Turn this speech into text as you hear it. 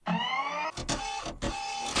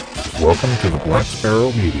Welcome to the Black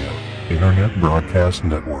Sparrow Media Internet Broadcast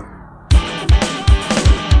Network.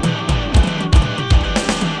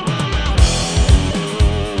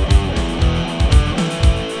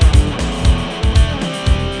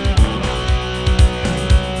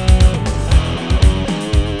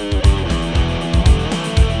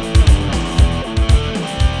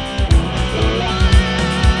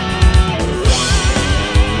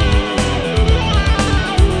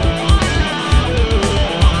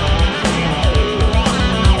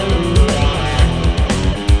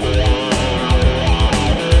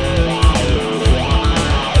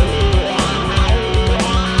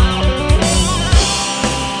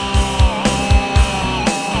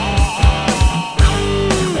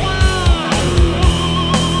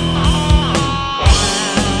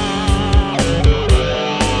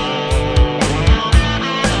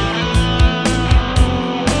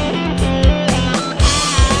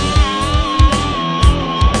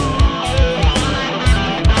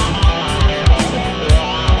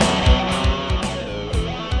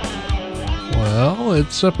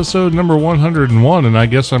 It's episode number 101, and I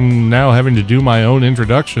guess I'm now having to do my own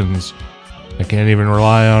introductions. I can't even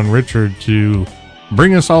rely on Richard to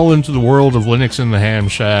bring us all into the world of Linux in the Ham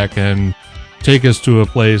Shack and take us to a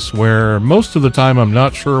place where most of the time I'm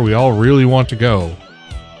not sure we all really want to go.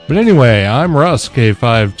 But anyway, I'm Russ,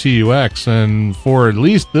 K5TUX, and for at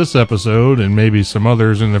least this episode, and maybe some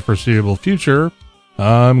others in the foreseeable future,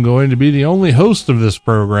 I'm going to be the only host of this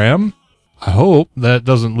program. I hope that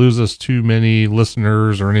doesn't lose us too many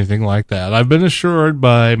listeners or anything like that. I've been assured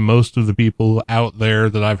by most of the people out there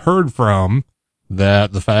that I've heard from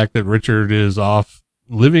that the fact that Richard is off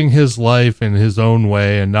living his life in his own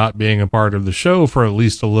way and not being a part of the show for at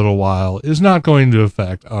least a little while is not going to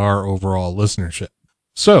affect our overall listenership.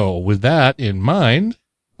 So with that in mind,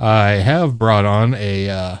 I have brought on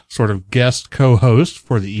a sort of guest co-host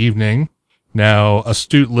for the evening. Now,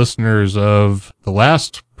 astute listeners of the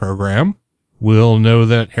last program will know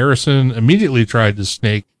that Harrison immediately tried to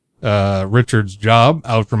snake Richard's job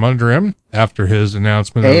out from under him after his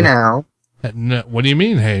announcement. Hey now. What do you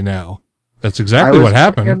mean, hey now? That's exactly what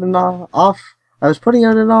happened. I was putting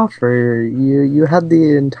out an offer. You had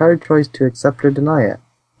the entire choice to accept or deny it.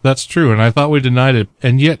 That's true, and I thought we denied it,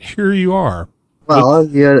 and yet here you are. Well,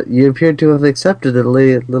 you appear to have accepted it a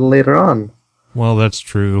little later on. Well, that's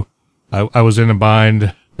true. I was in a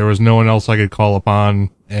bind. There was no one else I could call upon,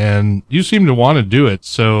 and you seem to want to do it,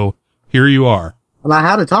 so here you are. And I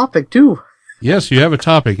had a topic, too. Yes, you have a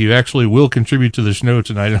topic. You actually will contribute to the show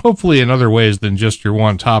tonight, and hopefully in other ways than just your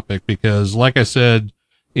one topic, because like I said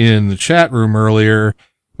in the chat room earlier,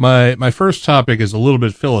 my first topic is a little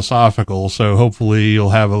bit philosophical, so hopefully you'll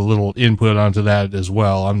have a little input onto that as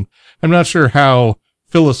well. I'm not sure how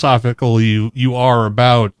philosophical you are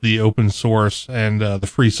about the open source and the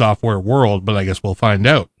free software world, but I guess we'll find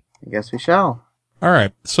out. I guess we shall. All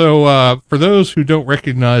right. So for those who don't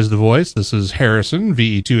recognize the voice, this is Harrison,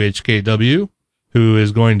 VE2HKW, who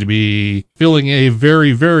is going to be filling a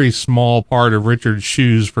very, very small part of Richard's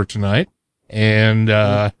shoes for tonight. And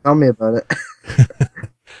tell me about it.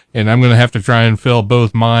 And I'm going to have to try and fill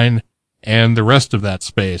both mine and the rest of that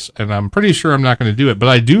space. And I'm pretty sure I'm not going to do it, but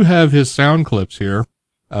I do have his sound clips here.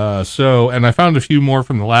 And I found a few more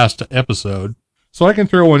from the last episode, so I can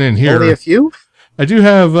throw one in here. Only a few? I do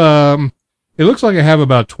have, it looks like I have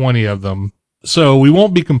about 20 of them, so we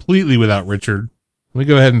won't be completely without Richard. Let me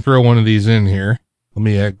go ahead and throw one of these in here. Let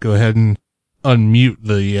me go ahead and unmute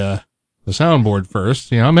the soundboard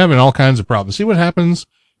first. You know, I'm having all kinds of problems. See what happens?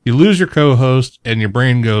 You lose your co-host and your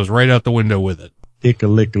brain goes right out the window with it.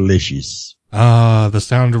 Ickalicious. The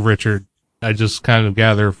sound of Richard. I just kind of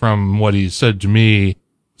gather from what he said to me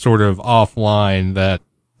sort of offline that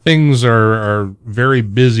things are very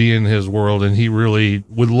busy in his world and he really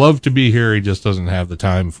would love to be here. He just doesn't have the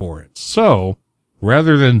time for it. So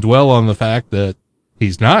rather than dwell on the fact that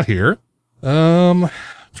he's not here, trying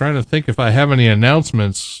to think if I have any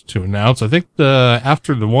announcements to announce. I think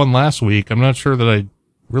after the one last week, I'm not sure that I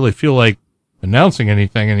really feel like announcing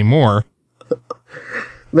anything anymore.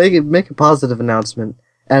 Make a positive announcement.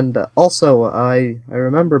 And also, I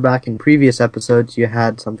remember back in previous episodes you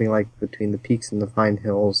had something like Between the Peaks and the Fine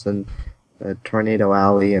Hills and Tornado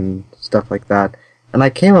Alley and stuff like that. And I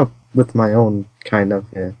came up with my own kind of,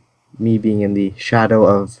 me being in the shadow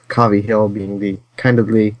of Covey Hill, being the kind of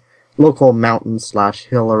the local mountain /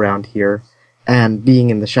 hill around here, and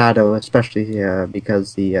being in the shadow, especially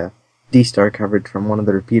because the D-Star coverage from one of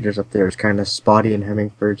the repeaters up there is kind of spotty in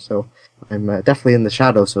Hemingford, so I'm definitely in the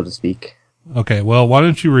shadow, so to speak. Okay, well, why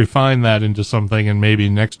don't you refine that into something, and maybe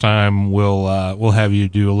next time we'll have you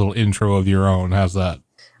do a little intro of your own. How's that?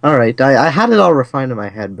 All right, I had it all refined in my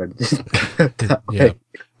head, but it didn't come out that Yeah. way.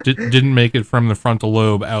 Didn't make it from the frontal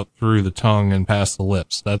lobe out through the tongue and past the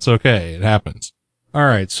lips. That's okay. It happens. All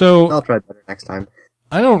right. So I'll try better next time.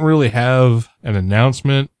 I don't really have an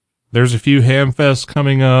announcement. There's a few Hamfests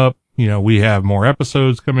coming up. You know, we have more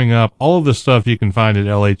episodes coming up. All of this stuff you can find at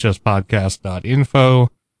lhspodcast.info.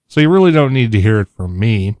 So you really don't need to hear it from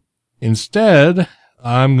me. Instead,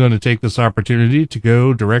 I'm going to take this opportunity to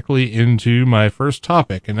go directly into my first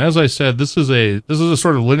topic. And as I said, this is a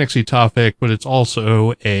sort of Linuxy topic, but it's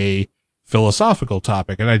also a philosophical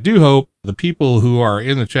topic. And I do hope the people who are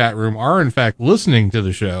in the chat room are in fact listening to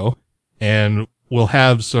the show and will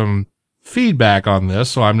have some feedback on this.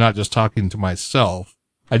 So I'm not just talking to myself.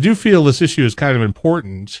 I do feel this issue is kind of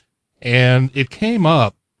important, and it came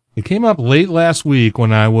up late last week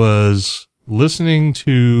when I was listening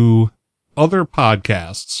to other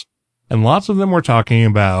podcasts, and lots of them were talking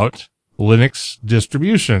about Linux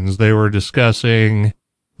distributions. They were discussing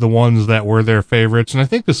the ones that were their favorites, and I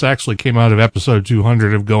think this actually came out of episode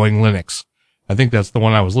 200 of Going Linux. I think that's the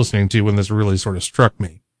one I was listening to when this really sort of struck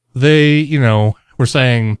me. They, you know, were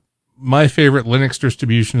saying, my favorite Linux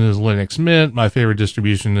distribution is Linux Mint, my favorite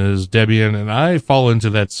distribution is Debian, and I fall into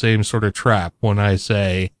that same sort of trap when I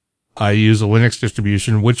say, I use a Linux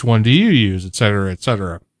distribution, which one do you use, et cetera, et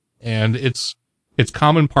cetera. And it's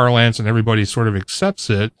common parlance and everybody sort of accepts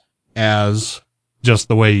it as just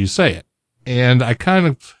the way you say it. And I kind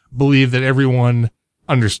of believe that everyone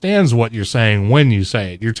understands what you're saying when you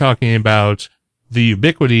say it. You're talking about the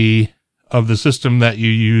ubiquity of the system that you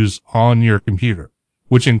use on your computer,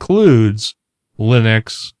 which includes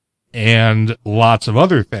Linux and lots of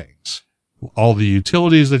other things. All the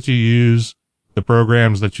utilities that you use, the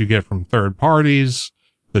programs that you get from third parties,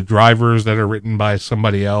 the drivers that are written by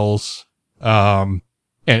somebody else, and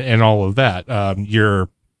all of that. Your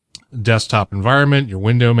desktop environment, your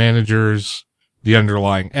window managers, the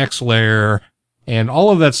underlying X layer, and all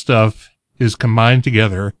of that stuff is combined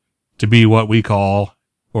together to be what we call,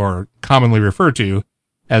 or commonly refer to,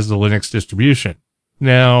 as the Linux distribution.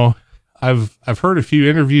 Now, I've heard a few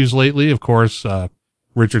interviews lately. Of course,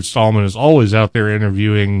 Richard Stallman is always out there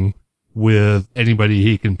interviewing with anybody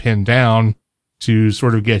he can pin down to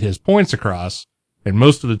sort of get his points across. And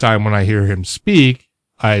most of the time when I hear him speak,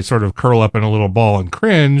 I sort of curl up in a little ball and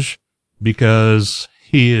cringe because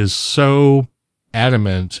he is so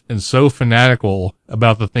adamant and so fanatical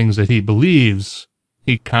about the things that he believes,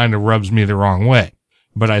 he kind of rubs me the wrong way.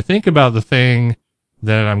 But I think about the thing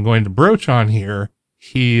that I'm going to broach on here,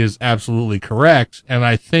 he is absolutely correct. And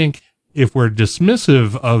I think if we're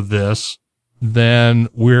dismissive of this, then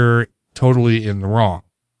we're totally in the wrong.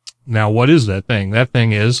 Now, what is that thing? That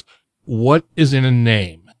thing is, what is in a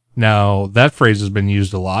name? Now, that phrase has been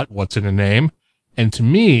used a lot. What's in a name? And to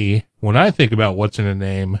me, when I think about what's in a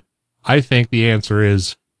name, I think the answer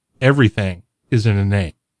is everything is in a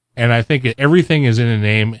name. And I think everything is in a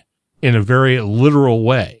name in a very literal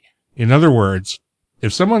way. In other words,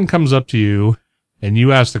 if someone comes up to you and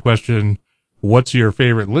you ask the question, what's your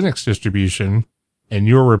favorite Linux distribution? And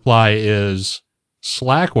your reply is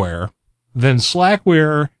Slackware, then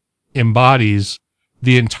Slackware embodies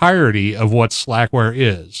the entirety of what Slackware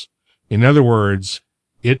is. In other words,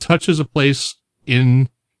 it touches a place in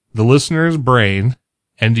the listener's brain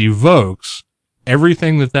and evokes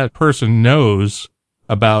everything that person knows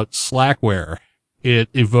about Slackware. It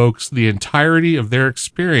evokes the entirety of their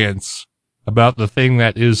experience about the thing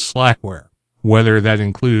that is Slackware, whether that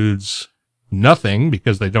includes nothing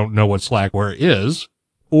because they don't know what Slackware is,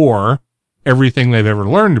 or everything they've ever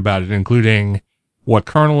learned about it, including what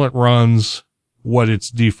kernel it runs, what its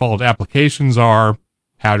default applications are,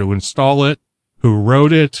 how to install it, who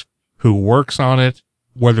wrote it, who works on it,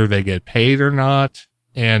 whether they get paid or not,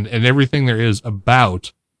 and everything there is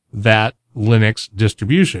about that Linux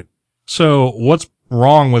distribution. So what's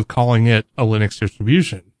wrong with calling it a Linux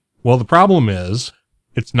distribution? Well, the problem is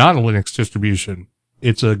it's not a Linux distribution.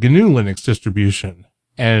 It's a GNU Linux distribution.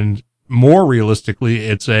 And more realistically,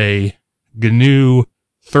 it's a GNU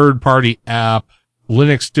third-party app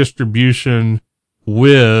Linux distribution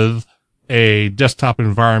with a desktop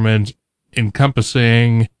environment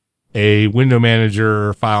encompassing a window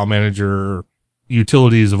manager, file manager,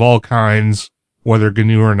 utilities of all kinds, whether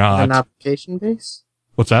GNU or not. An application base?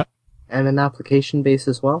 What's that? And an application base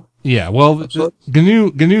as well? Yeah, well,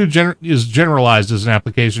 GNU is generalized as an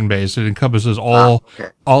application base. It encompasses all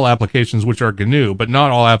applications which are GNU, but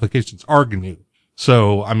not all applications are GNU.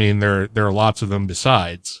 So, I mean, there are lots of them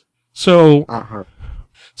besides. So,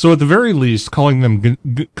 so at the very least, calling them a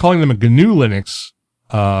GNU Linux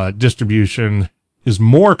distribution is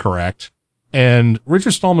more correct. And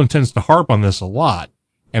Richard Stallman tends to harp on this a lot.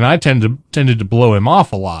 And I tended to blow him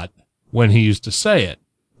off a lot when he used to say it.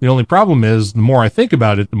 The only problem is, the more I think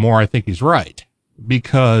about it, the more I think he's right.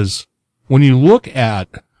 Because when you look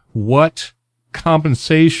at what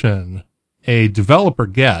compensation a developer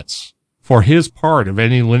gets for his part of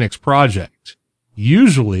any Linux project,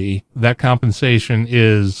 usually that compensation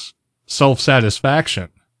is self-satisfaction.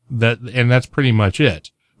 And that's pretty much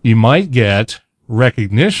it. You might get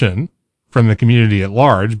recognition from the community at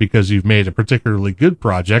large because you've made a particularly good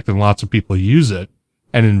project and lots of people use it.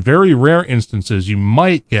 And in very rare instances, you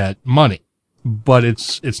might get money, but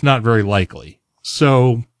it's not very likely.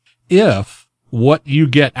 So if what you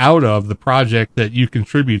get out of the project that you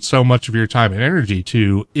contribute so much of your time and energy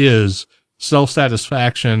to is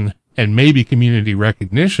self-satisfaction and maybe community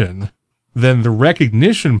recognition, then the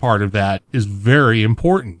recognition part of that is very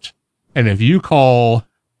important. And if you call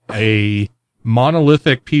a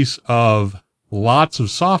monolithic piece of lots of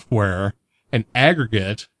software an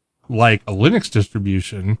aggregate like a Linux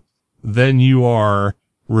distribution, then you are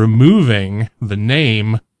removing the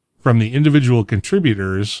name from the individual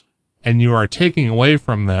contributors and you are taking away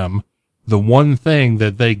from them the one thing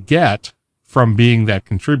that they get from being that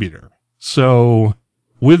contributor. So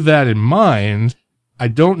with that in mind, I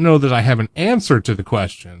don't know that I have an answer to the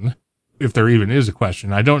question, if there even is a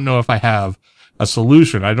question. I don't know if I have a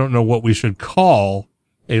solution. I don't know what we should call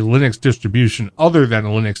a Linux distribution other than a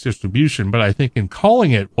Linux distribution, but I think in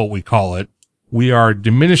calling it what we call it, we are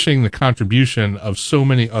diminishing the contribution of so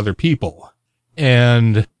many other people.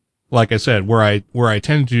 And like I said, where I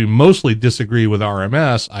tend to mostly disagree with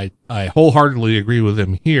RMS, I wholeheartedly agree with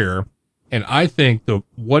him here. And I think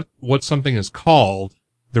what something is called,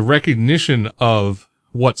 the recognition of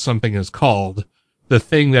what something is called, the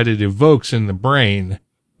thing that it evokes in the brain,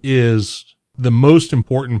 is the most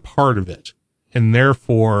important part of it, and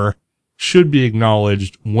therefore should be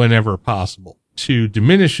acknowledged whenever possible. To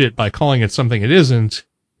diminish it by calling it something it isn't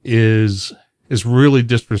is really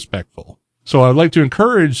disrespectful. So I'd like to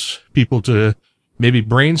encourage people to maybe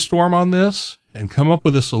brainstorm on this and come up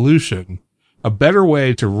with a solution, a better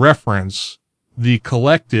way to reference the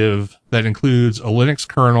collective that includes a Linux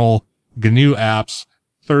kernel, GNU apps,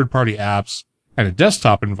 third-party apps, and a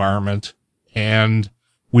desktop environment, and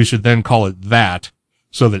we should then call it that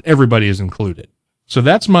so that everybody is included. So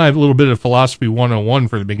that's my little bit of Philosophy 101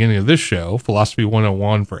 for the beginning of this show, Philosophy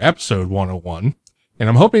 101 for episode 101. And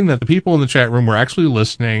I'm hoping that the people in the chat room were actually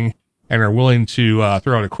listening and are willing to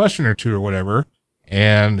throw out a question or two or whatever.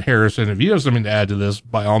 And Harrison, if you have something to add to this,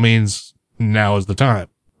 by all means, now is the time.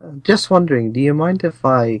 Just wondering, do you mind if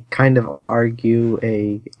I kind of argue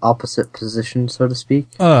a opposite position, so to speak?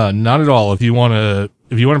 Not at all. If you want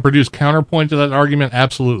to produce counterpoint to that argument,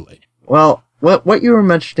 absolutely. Well, what you were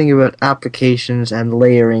mentioning about applications and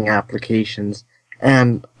layering applications,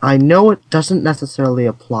 and I know it doesn't necessarily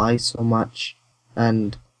apply so much,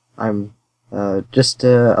 and I'm just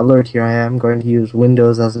to alert here, I am going to use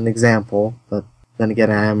Windows as an example, but then again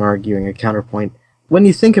I am arguing a counterpoint. When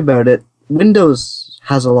you think about it, Windows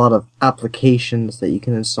has a lot of applications that you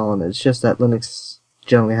can install, and it's just that Linux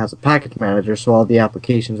generally has a package manager, so all the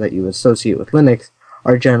applications that you associate with Linux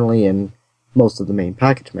are generally in most of the main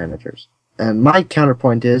package managers. And my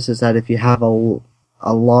counterpoint is that if you have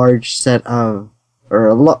a large set of, or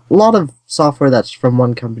a lot of software that's from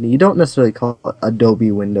one company, you don't necessarily call it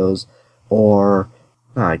Adobe Windows, or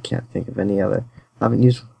I can't think of any other. I haven't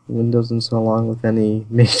used Windows in so long with any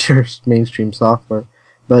major mainstream software.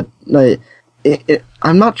 But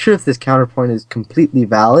I'm not sure if this counterpoint is completely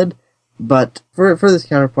valid, but for this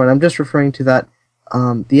counterpoint, I'm just referring to that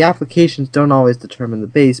the applications don't always determine the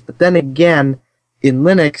base, but then again, in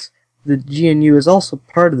Linux, the GNU is also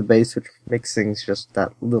part of the base, which makes things just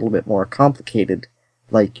that little bit more complicated,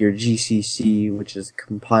 like your GCC, which is a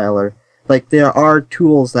compiler. Like, there are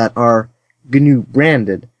tools that are GNU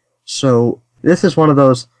branded, so this is one of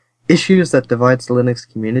those issues that divides the Linux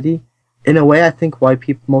community. In a way, I think why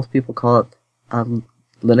most people call it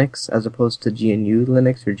Linux as opposed to GNU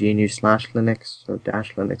Linux or GNU/Linux or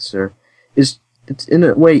 -Linux it's in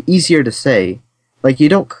a way easier to say. Like, you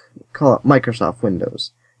don't call it Microsoft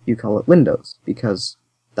Windows. You call it Windows because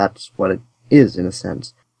that's what it is in a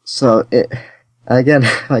sense. So again,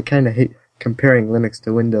 I kind of hate comparing Linux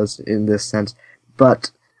to Windows in this sense.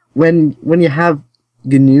 But when you have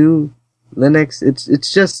GNU Linux,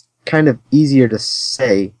 it's just kind of easier to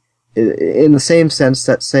say. In the same sense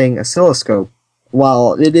that saying oscilloscope,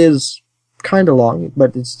 while it is kind of long,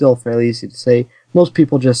 but it's still fairly easy to say, most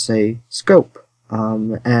people just say scope.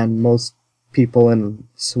 And most people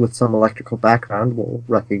with some electrical background will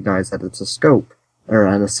recognize that it's a scope, or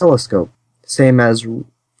an oscilloscope. Same as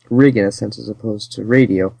rig in a sense as opposed to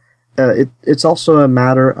radio. It's also a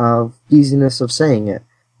matter of easiness of saying it.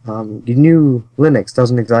 GNU Linux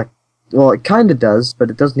doesn't well, it kind of does, but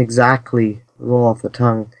it doesn't exactly roll off the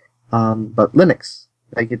tongue. But Linux,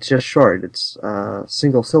 like, it's just short. It's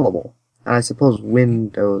single syllable. And I suppose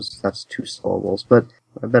Windows, that's 2 syllables. But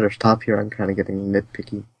I better stop here. I'm kind of getting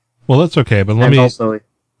nitpicky. Well, that's okay, but we also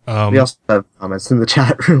have comments in the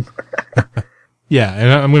chat room. Yeah,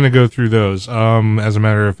 and I'm going to go through those, as a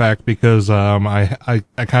matter of fact, because I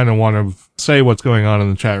kind of want to say what's going on in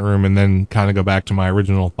the chat room and then kind of go back to my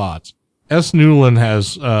original thoughts. S. Newland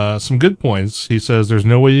has some good points. He says there's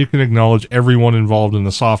no way you can acknowledge everyone involved in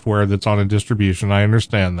the software that's on a distribution. I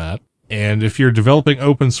understand that. And if you're developing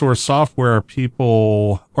open source software,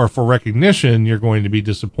 people, or for recognition, you're going to be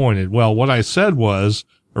disappointed. Well, what I said was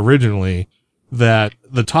originally that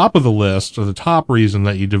the top of the list, or the top reason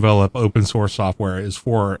that you develop open source software, is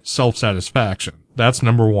for self-satisfaction. That's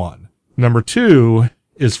number one. Number two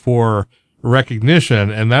is for recognition,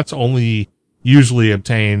 and that's only usually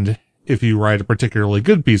obtained if you write a particularly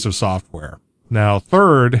good piece of software. Now,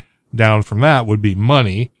 third down from that would be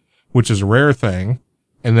money, which is a rare thing.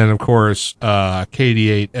 And then, of course,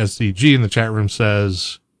 KD8SCG in the chat room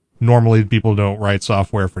says, normally people don't write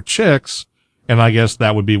software for chicks. And I guess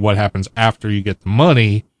that would be what happens after you get the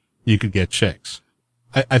money, you could get chicks.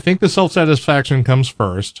 I think the self-satisfaction comes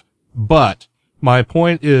first, but my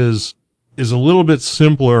point is a little bit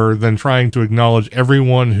simpler than trying to acknowledge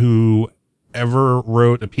everyone who ever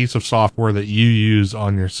wrote a piece of software that you use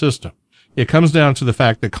on your system. It comes down to the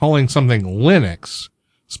fact that calling something Linux,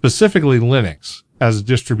 specifically Linux, as a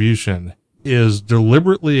distribution, is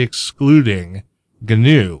deliberately excluding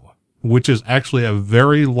GNU, which is actually a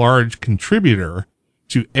very large contributor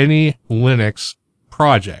to any Linux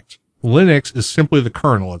project. Linux is simply the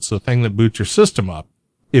kernel. It's the thing that boots your system up.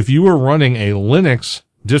 If you were running a Linux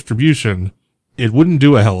distribution, it wouldn't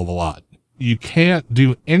do a hell of a lot. You can't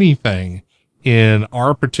do anything in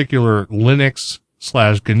our particular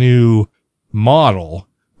Linux/GNU model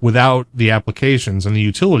without the applications and the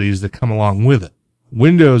utilities that come along with it.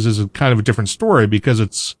 Windows is a kind of a different story because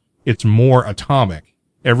it's more atomic.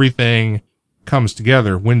 Everything comes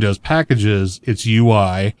together. Windows packages its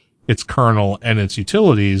UI, its kernel, and its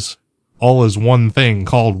utilities all as one thing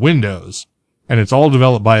called Windows. And it's all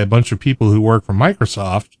developed by a bunch of people who work for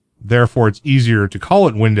Microsoft. Therefore, it's easier to call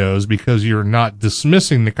it Windows because you're not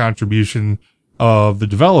dismissing the contribution of the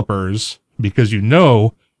developers, because you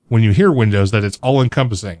know when you hear Windows that it's all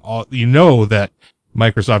encompassing. You know that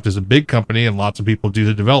Microsoft is a big company and lots of people do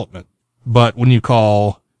the development. But when you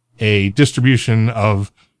call a distribution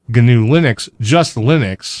of GNU Linux just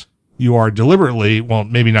Linux, you are deliberately, well,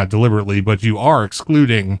 maybe not deliberately, but you are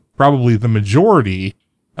excluding probably the majority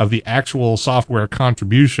of the actual software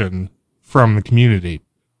contribution from the community.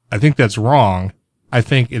 I think that's wrong. I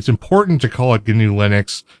think it's important to call it GNU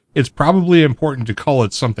Linux. It's probably important to call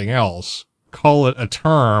it something else. Call it a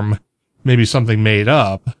term, maybe something made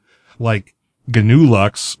up, like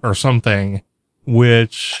GNU-Lux or something,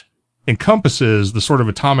 which encompasses the sort of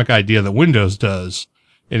atomic idea that Windows does.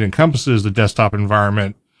 It encompasses the desktop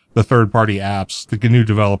environment, the third-party apps, the GNU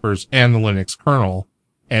developers, and the Linux kernel.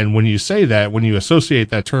 And when you say that, when you associate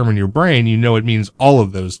that term in your brain, you know it means all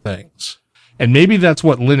of those things. And maybe that's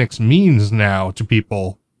what Linux means now to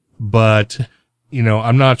people, but, you know,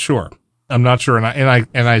 I'm not sure. I'm not sure.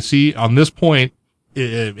 And I see on this point,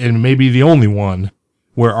 and maybe the only one,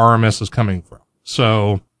 where RMS is coming from.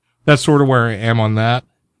 So that's sort of where I am on that.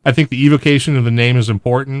 I think the evocation of the name is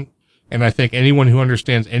important. And I think anyone who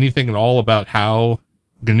understands anything at all about how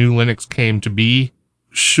GNU Linux came to be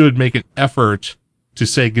should make an effort to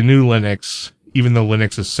say GNU Linux, even though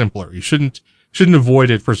Linux is simpler. You shouldn't avoid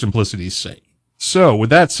it for simplicity's sake. So with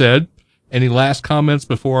that said, any last comments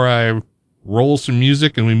before I roll some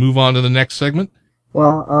music and we move on to the next segment?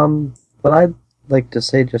 Well, what I'd like to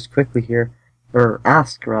say just quickly here, or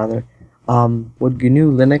ask rather, would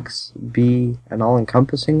GNU Linux be an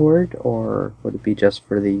all-encompassing word, or would it be just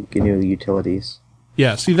for the GNU utilities?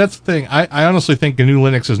 Yeah, see, that's the thing. I honestly think GNU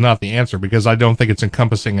Linux is not the answer because I don't think it's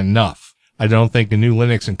encompassing enough. I don't think GNU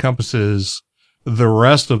Linux encompasses the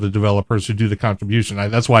rest of the developers who do the contribution.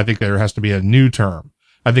 That's why I think there has to be a new term.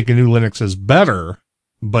 I think GNU Linux is better,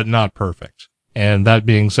 but not perfect. And that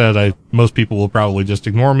being said, most people will probably just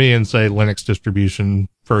ignore me and say Linux distribution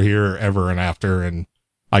for here, ever, and after, and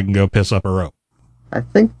I can go piss up a rope. I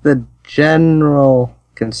think the general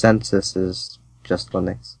consensus is just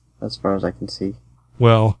Linux, as far as I can see.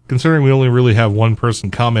 Well, considering we only really have one person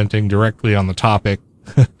commenting directly on the topic,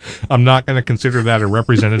 I'm not going to consider that a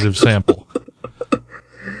representative sample.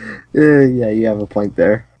 Yeah, you have a point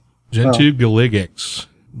there. Gentoo Galigix.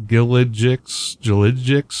 Giligix.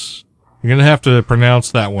 You're gonna have to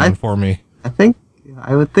pronounce that one for me. I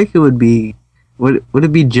would think it would be. Would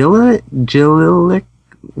it be Gilligix?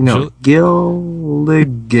 No,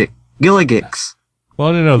 Gilligix. Well,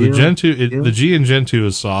 I don't know. The G in Gentoo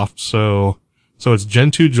is soft, so it's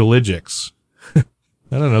Gentoo Giligix.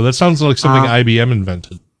 I don't know. That sounds like something IBM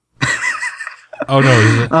invented. Oh no,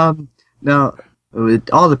 is it? No, it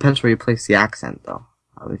all depends where you place the accent, though.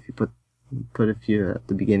 If you put a few at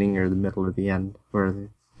the beginning or the middle or the end,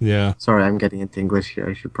 yeah. Sorry, I'm getting into English here.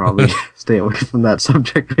 I should probably stay away from that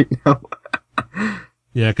subject right now.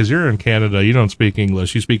 Yeah, because you're in Canada. You don't speak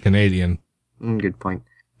English. You speak Canadian. Good point.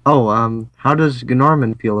 Oh, how does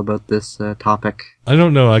Gnorman feel about this topic? I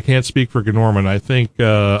don't know. I can't speak for Gnorman. I think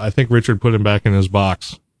Richard put him back in his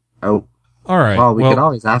box. Oh. All right. Well, we could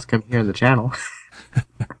always ask him here in the channel.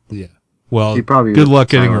 Yeah. Well, good luck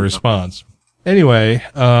getting a response. Anyway,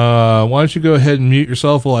 why don't you go ahead and mute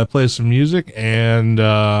yourself while I play some music, and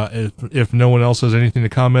if no one else has anything to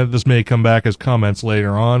comment, this may come back as comments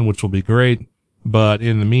later on, which will be great. But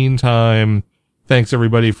in the meantime, thanks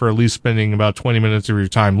everybody for at least spending about 20 minutes of your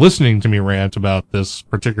time listening to me rant about this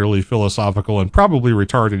particularly philosophical and probably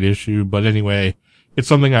retarded issue. But anyway, it's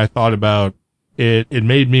something I thought about. It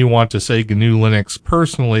made me want to say GNU Linux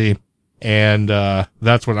personally, and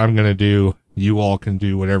that's what I'm going to do. You all can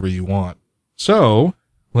do whatever you want. So,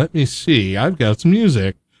 let me see. I've got some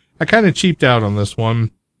music. I kind of cheaped out on this one.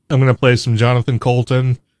 I'm going to play some Jonathan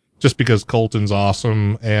Coulton, just because Coulton's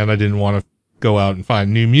awesome, and I didn't want to go out and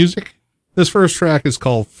find new music. This first track is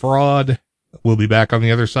called Fraud. We'll be back on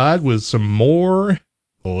the other side with some more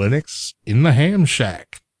Linux in the Ham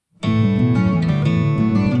Shack.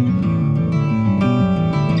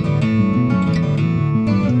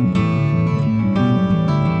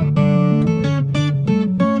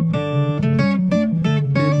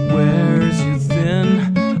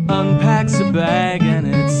 Unpacks a bag and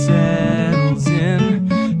it settles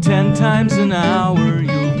in 10 times an hour.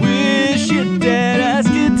 You'll wish you're dead,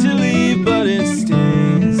 ask it to leave, but it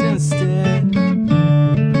stays instead.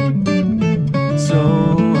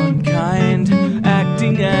 So unkind,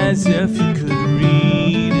 acting as if you could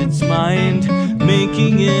read its mind,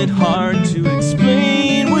 making it hard to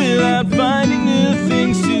explain without finding new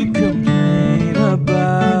things to complain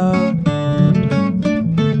about.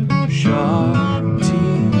 Sharp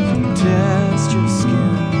teeth test your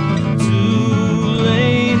skin. Too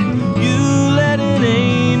late, you let an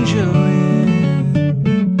angel in.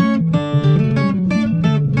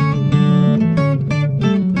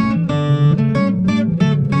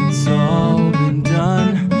 It's all been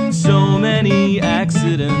done, so many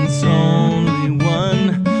accidents, only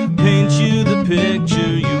one paint you the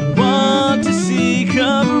picture you want to see.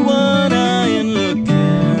 Cover one eye and look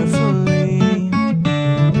carefully.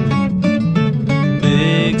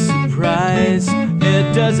 Big surprise,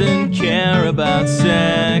 it doesn't care about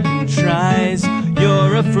second tries.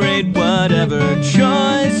 You're afraid whatever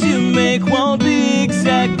choice you make won't be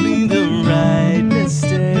exactly the right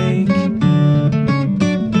mistake.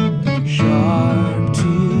 Sharp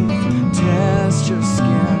teeth test your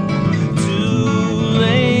skin. Too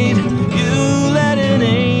late, you let an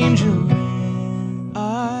angel in.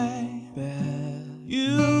 I bet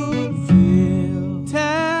you feel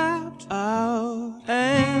tapped out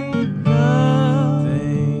and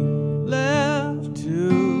nothing left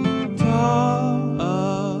to talk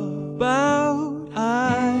about.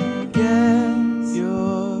 I guess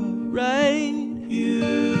you're right,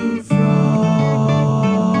 you fraud.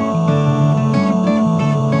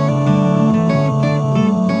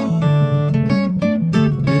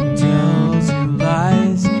 It tells you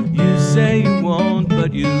lies, you say you won't,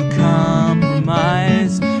 but you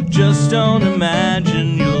compromise. Just don't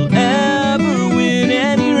imagine you'll ever win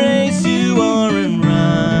any race you aren't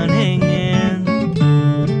running in.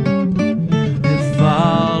 It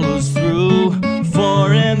follows through,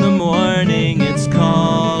 4 in the morning, it's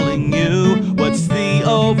calling you. What's the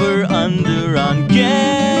over-under on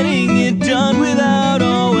getting it done without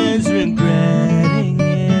always regretting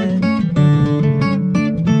it?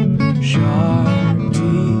 Sharp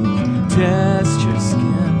teeth test your skin.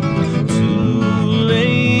 Too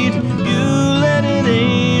late, you let an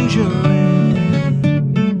angel in.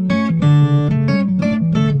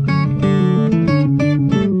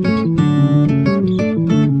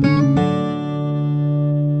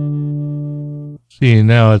 See,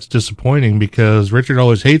 now it's disappointing because Richard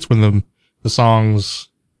always hates when the songs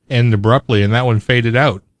end abruptly, and that one faded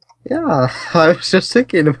out. Yeah, I was just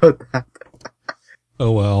thinking about that.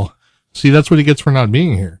 Oh well. See, that's what he gets for not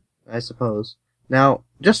being here. I suppose. Now,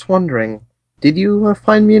 just wondering, did you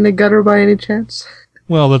find me in a gutter by any chance?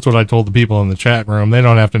 Well, that's what I told the people in the chat room. They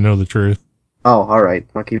don't have to know the truth. Oh, alright.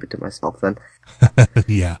 I'll keep it to myself then.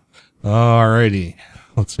 Yeah. Alrighty.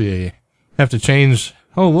 Let's see. Have to change.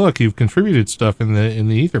 Oh, look, you've contributed stuff in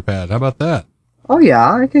the Etherpad. How about that? Oh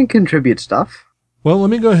yeah, I can contribute stuff. Well, let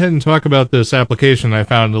me go ahead and talk about this application I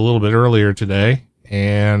found a little bit earlier today,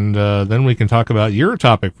 and then we can talk about your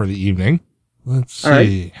topic for the evening. Let's see.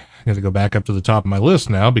 Right. I got to go back up to the top of my list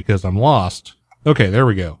now because I'm lost. Okay, there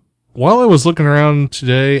we go. While I was looking around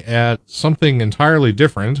today at something entirely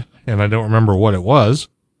different, and I don't remember what it was.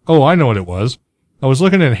 Oh, I know what it was. I was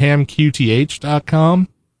looking at hamqth.com,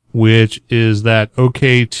 which is that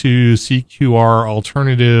OK2 CQR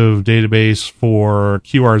alternative database for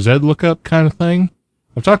QRZ lookup kind of thing.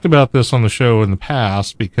 I've talked about this on the show in the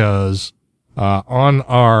past because on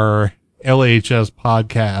our LHS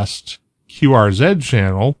podcast QRZ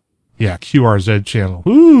channel, QRZ channel.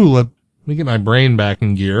 Ooh, let me get my brain back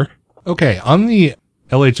in gear. Okay, on the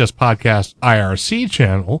LHS podcast IRC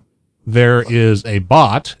channel, there is a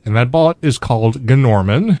bot, and that bot is called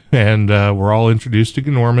Gnorman, and we're all introduced to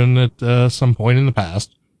Gnorman at some point in the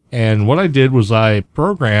past. And what I did was I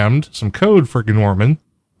programmed some code for Gnorman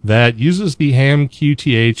that uses the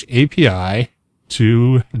HamQTH API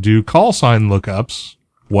to do call sign lookups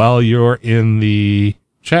while you're in the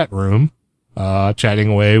chat room, chatting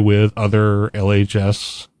away with other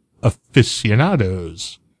LHS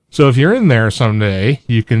aficionados. So if you're in there someday,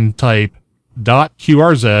 you can type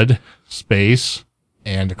 .qrz space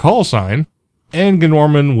and a call sign, and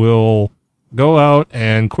Gnorman will go out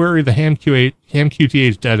and query the HamQTH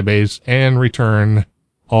database and return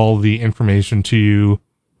all the information to you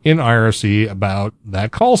in IRC about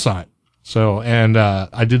that call sign. So, and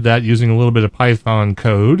I did that using a little bit of Python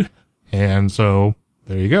code, and so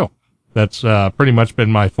there you go. That's pretty much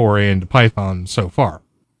been my foray into Python so far.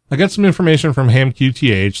 I got some information from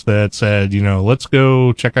HamQTH that said, let's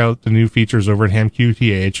go check out the new features over at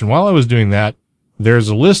HamQTH. And while I was doing that, there's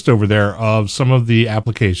a list over there of some of the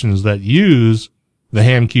applications that use the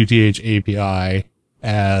HamQTH API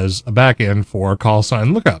as a backend for call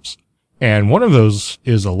sign lookups. And one of those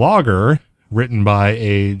is a logger written by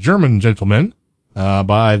a German gentleman,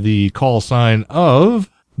 by the call sign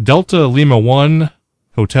of Delta Lima 1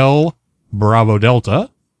 Hotel Bravo Delta,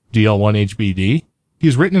 DL1HBD.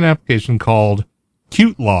 He's written an application called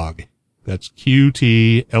Qtlog. That's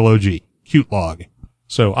Qtlog. Qtlog.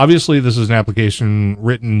 So obviously this is an application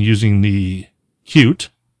written using the Qt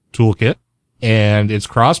toolkit, and it's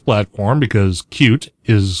cross-platform because Qt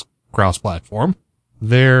is cross-platform.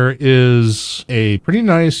 There is a pretty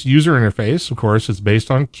nice user interface. Of course, it's based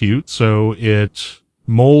on Qt, so it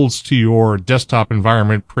molds to your desktop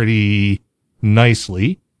environment pretty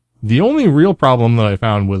nicely. The only real problem that I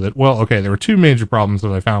found with it, there were two major problems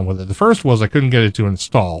that I found with it. The first was I couldn't get it to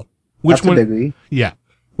install. That's a biggie. Yeah.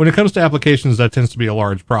 When it comes to applications, that tends to be a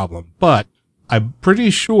large problem. But I'm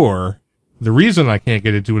pretty sure the reason I can't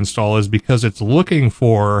get it to install is because it's looking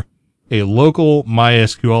for a local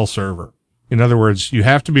MySQL server. In other words, you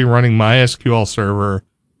have to be running MySQL server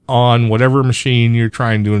on whatever machine you're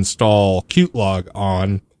trying to install Qtlog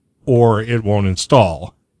on, or it won't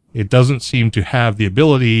install. It doesn't seem to have the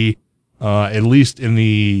ability, at least in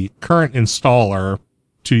the current installer,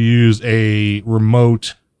 to use a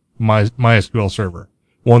remote MySQL server,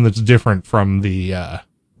 one that's different from the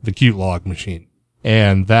Qtlog machine.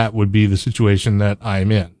 And that would be the situation that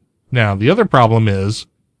I'm in. Now, the other problem is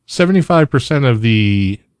 75% of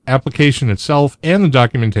the application itself and the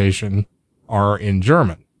documentation are in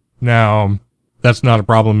German. Now, that's not a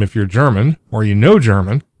problem if you're German or you know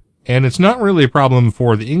German. And it's not really a problem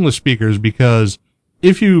for the English speakers because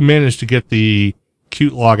if you manage to get the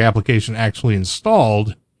Qtlog application actually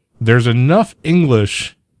installed, there's enough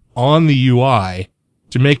English on the UI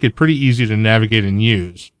to make it pretty easy to navigate and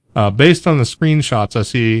use. Based on the screenshots, I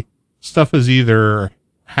see stuff is either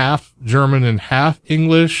half German and half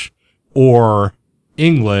English or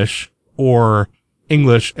English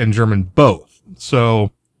and German both.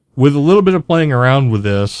 So with a little bit of playing around with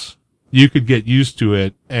this, you could get used to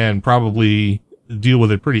it and probably deal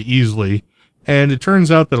with it pretty easily. And it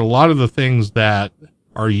turns out that a lot of the things that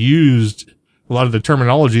are used, a lot of the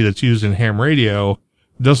terminology that's used in ham radio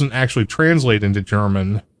doesn't actually translate into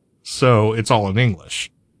German, so it's all in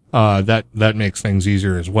English. That makes things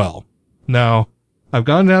easier as well. Now, I've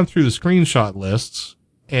gone down through the screenshot lists,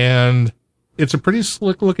 and it's a pretty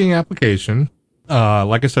slick looking application.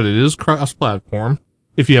 Like I said, it is cross-platform.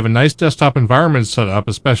 If you have a nice desktop environment set up,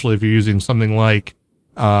 especially if you're using something like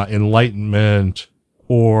Enlightenment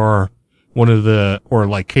or like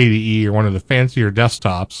KDE or one of the fancier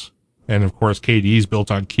desktops, and of course KDE is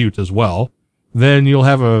built on Qt as well, then you'll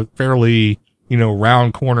have a fairly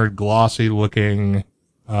round-cornered, glossy-looking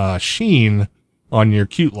sheen on your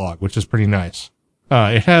Qt log, which is pretty nice.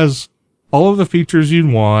 It has all of the features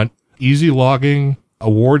you'd want: easy logging,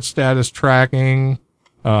 award status tracking,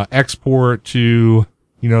 export to,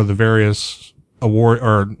 the various award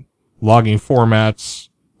or logging formats,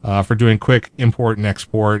 for doing quick import and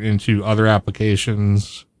export into other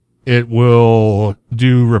applications. It will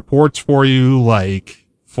do reports for you, like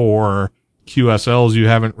for QSLs you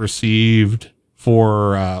haven't received,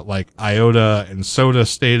 for, like IOTA and SOTA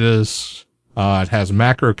status. It has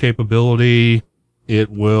macro capability.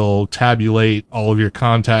 It will tabulate all of your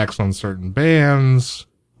contacts on certain bands,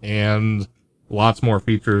 and lots more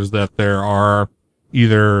features that there are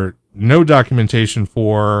either no documentation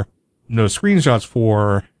for, no screenshots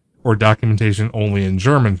for, or documentation only in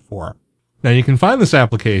German for. Now you can find this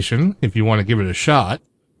application if you want to give it a shot,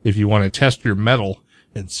 if you want to test your mettle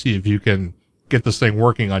and see if you can get this thing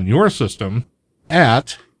working on your system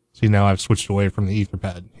at, see now I've switched away from the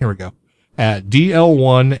Etherpad. Here we go. At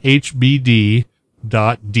dl1hbd.de.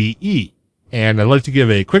 And I'd like to give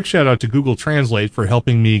a quick shout out to Google Translate for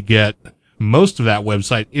helping me get most of that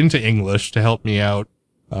website into English to help me out,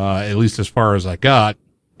 at least as far as I got.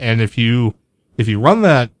 And if you run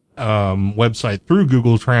that, website through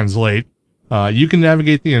Google Translate, you can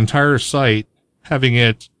navigate the entire site, having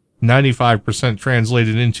it 95%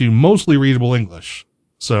 translated into mostly readable English.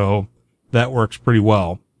 So that works pretty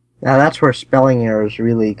well. Now that's where spelling errors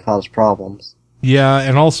really cause problems. Yeah,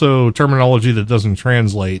 and also terminology that doesn't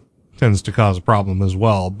translate tends to cause a problem as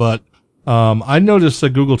well. But I noticed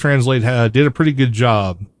that Google Translate did a pretty good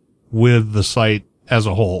job with the site as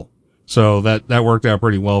a whole. So that worked out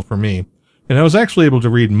pretty well for me. And I was actually able to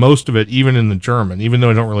read most of it, even in the German, even though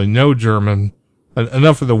I don't really know German.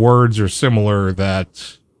 Enough of the words are similar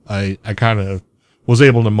that I kind of was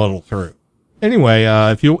able to muddle through. Anyway,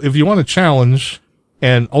 if you want a challenge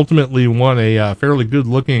and ultimately want a fairly good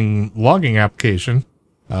looking logging application,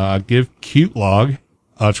 give Qtlog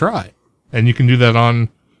a try. And you can do that on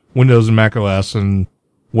Windows and Mac OS and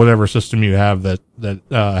whatever system you have that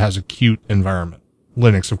has a Qt environment.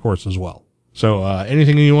 Linux, of course, as well. So,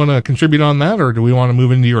 anything you want to contribute on that, or do we want to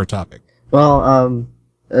move into your topic? Well,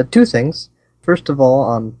 two things. First of all,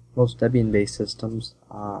 on most Debian-based systems,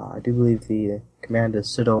 I do believe the command is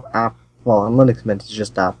sudo apt, well, on Linux command it's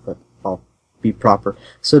just apt, but I'll be proper.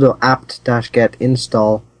 Sudo apt-get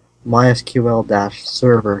install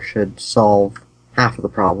mysql-server should solve half of the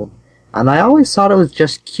problem. And I always thought it was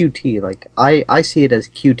just Qt, like, I see it as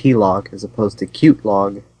Qt log as opposed to Qt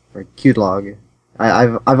log, or Qt log.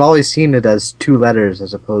 I've always seen it as two letters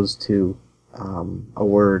as opposed to a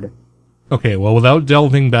word. Okay, well, without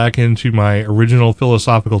delving back into my original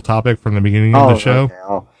philosophical topic from the beginning of the show,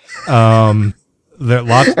 there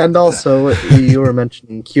lots. And also, you were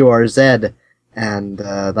mentioning QRZ, and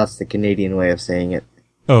that's the Canadian way of saying it.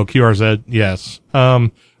 Oh, QRZ, yes.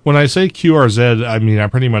 When I say QRZ, I mean I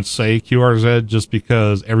pretty much say QRZ just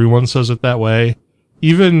because everyone says it that way.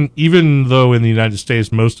 Even though in the United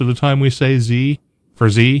States most of the time we say Z for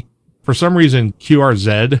Z, for some reason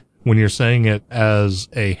QRZ, when you're saying it as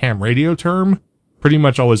a ham radio term, pretty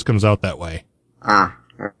much always comes out that way. Ah,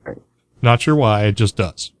 alright. Not sure why, it just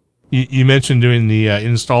does. You mentioned doing the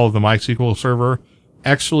install of the MySQL server.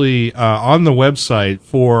 Actually, on the website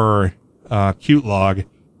for Qtlog,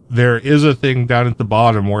 there is a thing down at the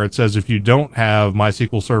bottom where it says if you don't have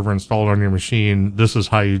MySQL Server installed on your machine, this is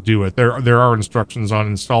how you do it. There are instructions on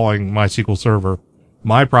installing MySQL Server.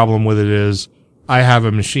 My problem with it is I have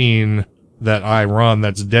a machine that I run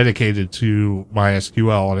that's dedicated to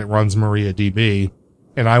MySQL, and it runs MariaDB,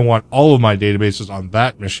 and I want all of my databases on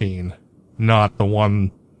that machine, not the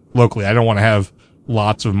one locally. I don't want to have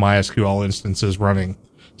lots of MySQL instances running.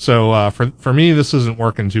 So for me, this isn't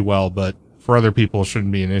working too well, but for other people, it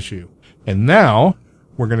shouldn't be an issue. And now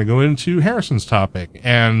we're going to go into Harrison's topic.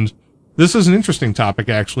 And this is an interesting topic,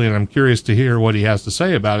 actually, and I'm curious to hear what he has to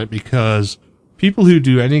say about it, because people who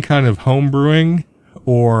do any kind of home brewing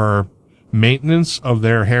or maintenance of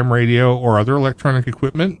their ham radio or other electronic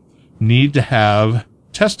equipment need to have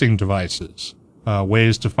testing devices,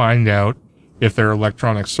 ways to find out if their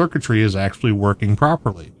electronic circuitry is actually working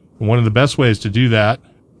properly. And one of the best ways to do that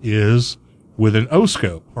is with an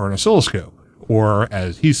oscope or an oscilloscope, or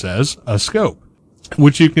as he says, a scope,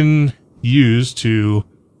 which you can use to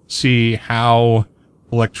see how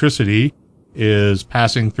electricity is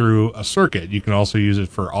passing through a circuit. You can also use it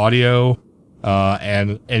for audio,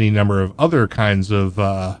 and any number of other kinds of,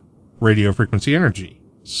 radio frequency energy.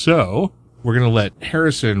 So we're going to let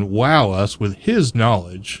Harrison wow us with his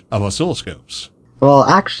knowledge of oscilloscopes. Well,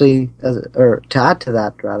 actually, or to add to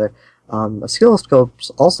that, rather,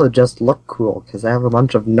 Oscilloscopes also just look cool because they have a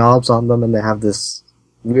bunch of knobs on them and they have this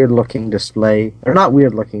weird-looking display. They're not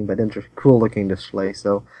weird-looking, but cool-looking display,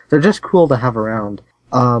 so they're just cool to have around.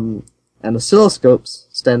 And oscilloscopes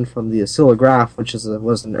stem from the oscillograph, which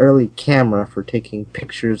was an early camera for taking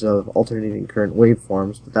pictures of alternating current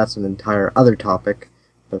waveforms, but that's an entire other topic.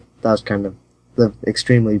 But that's kind of the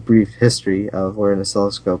extremely brief history of where an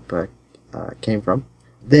oscilloscope came from.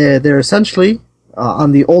 They're essentially,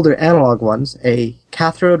 on the older analog ones, a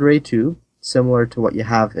cathode ray tube, similar to what you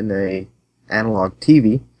have in a analog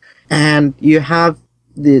TV, and you have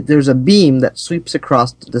there's a beam that sweeps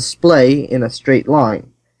across the display in a straight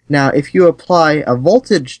line. Now, if you apply a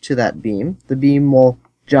voltage to that beam, the beam will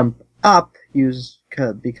jump up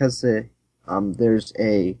because there's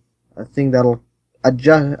a thing that'll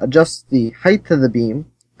adjust the height of the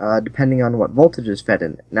beam depending on what voltage is fed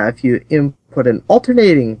in it. Now, if you input an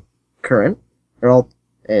alternating current,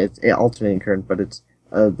 it's an alternating current, but it's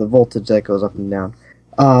the voltage that goes up and down,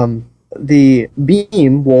 the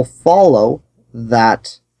beam will follow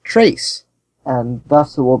that trace, and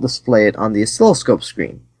thus it will display it on the oscilloscope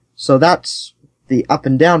screen. So that's the up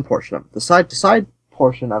and down portion of it. The side to side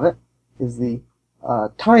portion of it is the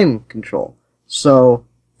time control. So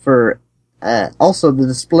for also the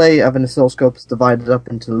display of an oscilloscope is divided up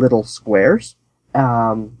into little squares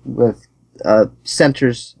with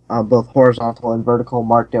centers both horizontal and vertical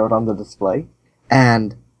marked out on the display.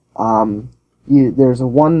 And there's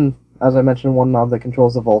as I mentioned, one knob that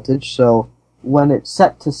controls the voltage. So when it's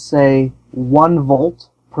set to say 1 volt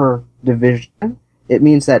per division, it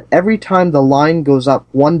means that every time the line goes up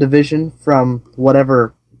 1 division from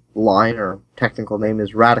whatever line or technical name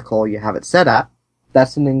is radical you have it set at,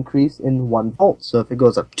 that's an increase in 1 volt. So if it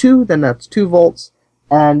goes up 2, then that's 2 volts,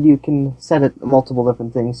 and you can set it multiple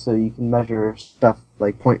different things, so you can measure stuff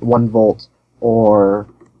like 0.1 volt, or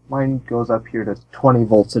mine goes up here to 20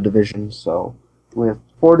 volts a division, so with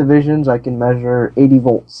 4 divisions I can measure 80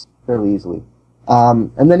 volts fairly easily.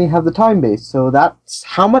 And then you have the time base, so that's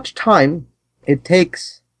how much time it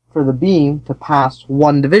takes for the beam to pass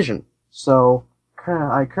 1 division. So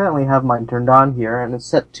I currently have mine turned on here, and it's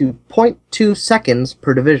set to 0.2 seconds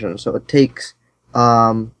per division. So it takes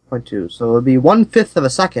 0.2. So it would be 1/5 of a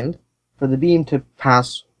second for the beam to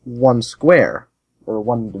pass 1 square, or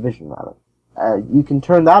 1 division rather. You can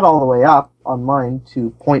turn that all the way up on mine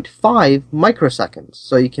to 0.5 microseconds.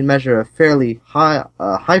 So you can measure a fairly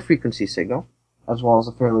high frequency signal as well as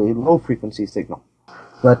a fairly low frequency signal.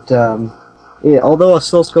 But although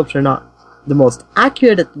oscilloscopes are not the most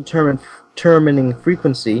accurate at determining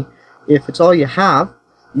frequency, if it's all you have,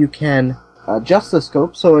 you can adjust the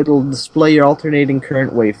scope so it'll display your alternating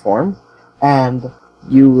current waveform, and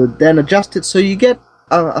you would then adjust it so you get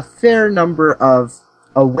a fair number of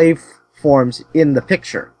waveforms in the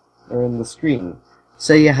picture, or in the screen.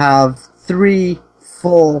 Say you have 3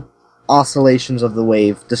 full oscillations of the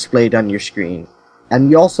wave displayed on your screen, and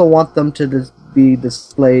you also want them to be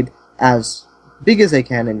displayed as big as they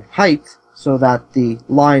can in height, so that the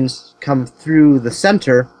lines come through the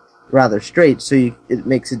center rather straight, so it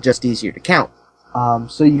makes it just easier to count.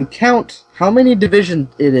 So you count how many divisions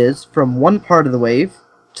it is from one part of the wave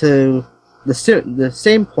to the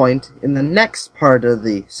same point in the next part of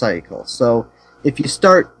the cycle. So if you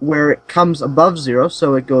start where it comes above 0,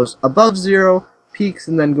 so it goes above 0, peaks,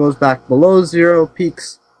 and then goes back below 0,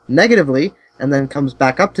 peaks negatively, and then comes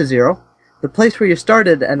back up to 0, the place where you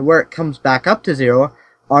started and where it comes back up to 0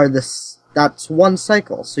 that's 1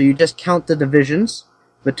 cycle. So you just count the divisions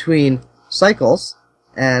between cycles,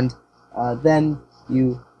 and then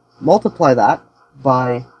you multiply that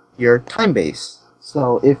by your time base.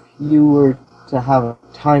 So if you were to have a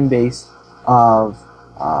time base of,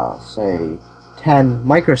 say, 10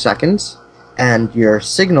 microseconds, and your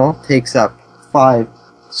signal takes up 5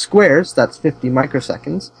 squares, that's 50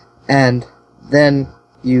 microseconds, and then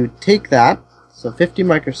you take that, so 50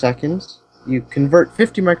 microseconds, you convert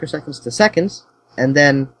 50 microseconds to seconds, and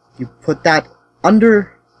then you put that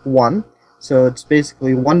under 1, so it's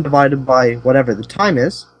basically 1 divided by whatever the time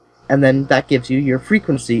is, and then that gives you your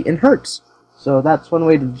frequency in hertz. So that's one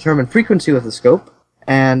way to determine frequency with a scope.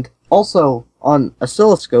 And also on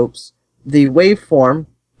oscilloscopes, the waveform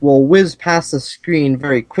will whiz past the screen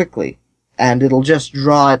very quickly, and it'll just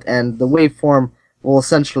draw it, and the waveform will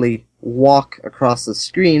essentially walk across the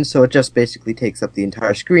screen, so it just basically takes up the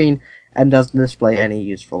entire screen and doesn't display any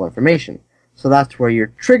useful information. So that's where your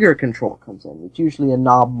trigger control comes in. It's usually a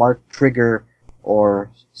knob marked trigger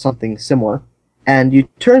or something similar, and you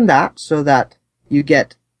turn that so that you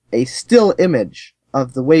get a still image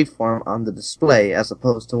of the waveform on the display as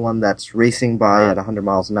opposed to one that's racing by at 100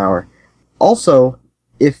 miles an hour. Also,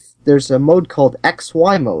 if there's a mode called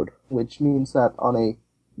XY mode, which means that on a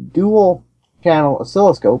dual channel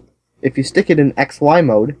oscilloscope, if you stick it in XY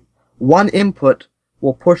mode, one input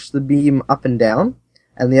will push the beam up and down,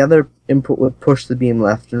 and the other input would push the beam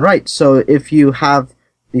left and right. So if you have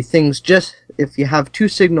if you have two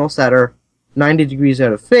signals that are 90 degrees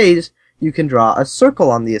out of phase, you can draw a circle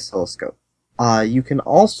on the oscilloscope. You can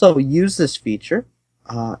also use this feature,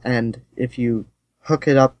 and if you hook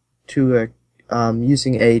it up to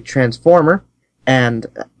using a transformer and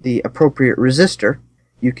the appropriate resistor,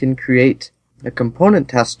 you can create a component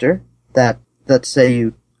tester that, let's say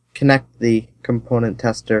you connect the component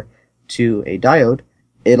tester to a diode,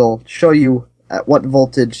 it'll show you at what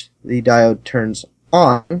voltage the diode turns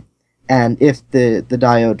on, and if the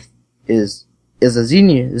diode is a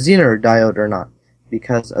Zener diode or not.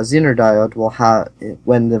 Because a Zener diode will have,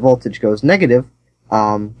 when the voltage goes negative,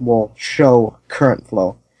 will show current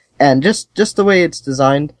flow. And just the way it's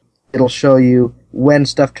designed, it'll show you when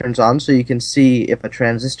stuff turns on, so you can see if a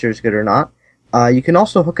transistor is good or not. You can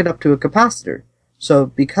also hook it up to a capacitor. So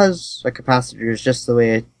because a capacitor is just the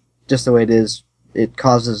way it is, it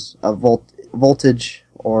causes a voltage,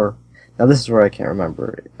 or now this is where I can't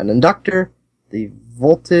remember. An inductor, the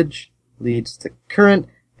voltage leads to current,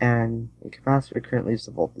 and a capacitor current leads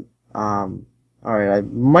to voltage. Alright, I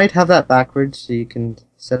might have that backwards, so you can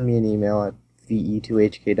send me an email at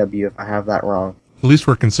VE2HKW if I have that wrong. At least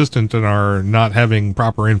we're consistent in our not having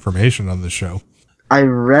proper information on this show. I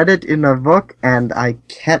read it in a book, and I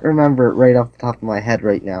can't remember it right off the top of my head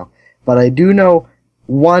right now. But I do know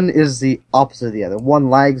one is the opposite of the other. One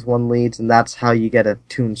lags, one leads, and that's how you get a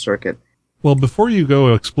tuned circuit. Well, before you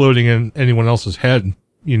go exploding in anyone else's head,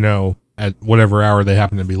 at whatever hour they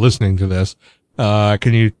happen to be listening to this,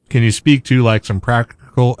 can you speak to like some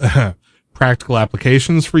practical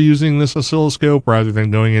applications for using this oscilloscope rather than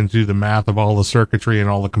going into the math of all the circuitry and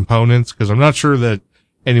all the components? Because I'm not sure that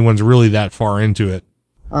anyone's really that far into it.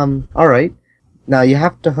 Alright. Now you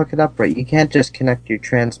have to hook it up right. You can't just connect your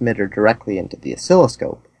transmitter directly into the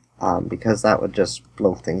oscilloscope, because that would just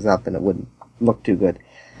blow things up and it wouldn't look too good.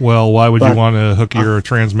 Well, why would you want to hook your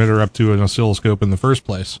transmitter up to an oscilloscope in the first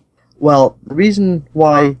place? Well, the reason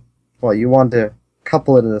why, you want to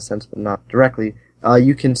couple it in a sense, but not directly,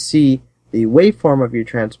 you can see the waveform of your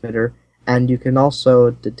transmitter, and you can also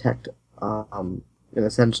detect, in a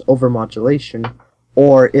sense, overmodulation,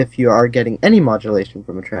 or if you are getting any modulation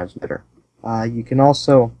from a transmitter. You can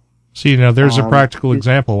also... See, now there's a practical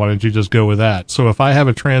example. Why don't you just go with that? So if I have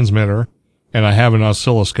a transmitter, and I have an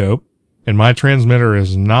oscilloscope, and my transmitter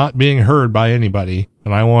is not being heard by anybody,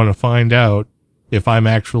 and I want to find out if I'm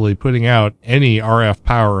actually putting out any RF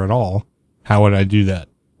power at all, how would I do that?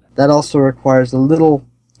 That also requires a little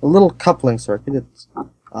coupling circuit. It's,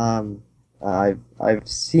 I've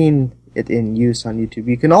seen it in use on YouTube.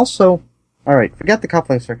 You can also, alright, forget the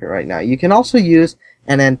coupling circuit right now. You can also use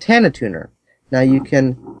an antenna tuner. Now you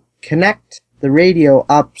can connect the radio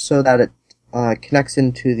up so that it connects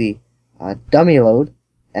into the dummy load,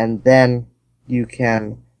 and then you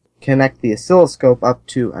can connect the oscilloscope up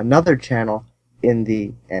to another channel in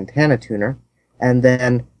the antenna tuner, and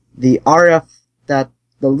then the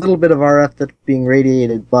little bit of RF that's being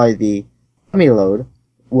radiated by the dummy load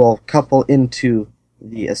will couple into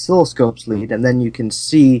the oscilloscope's lead, and then you can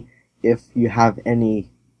see if you have any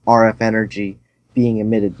RF energy being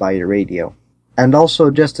emitted by your radio. And also,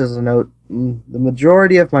 just as a note, the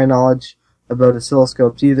majority of my knowledge about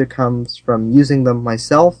oscilloscopes either comes from using them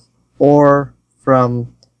myself or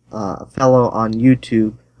from a fellow on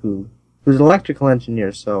YouTube who's an electrical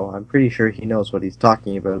engineer, so I'm pretty sure he knows what he's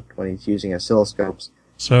talking about when he's using oscilloscopes.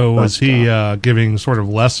 So was he giving sort of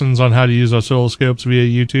lessons on how to use oscilloscopes via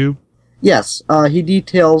YouTube? Yes, he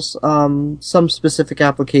details some specific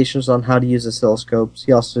applications on how to use oscilloscopes.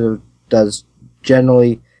 He also does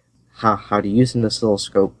generally how to use an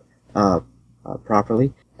oscilloscope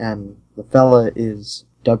properly. And the fella is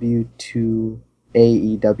W2AEW,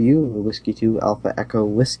 Whiskey 2 Alpha Echo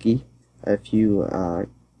Whiskey. If you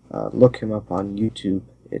look him up on YouTube,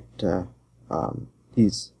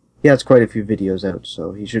 he has quite a few videos out,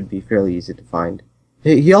 so he should be fairly easy to find.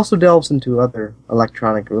 He also delves into other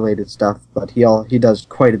electronic related stuff, but he does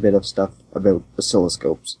quite a bit of stuff about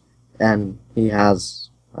oscilloscopes, and he has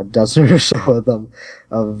a dozen or so of them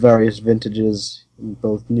of various vintages,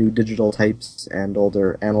 both new digital types and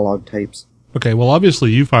older analog types. Okay, well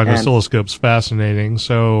obviously you find oscilloscopes fascinating,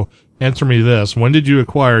 so answer me this. When did you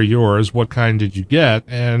acquire yours? What kind did you get?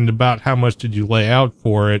 And about how much did you lay out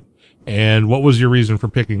for it? And what was your reason for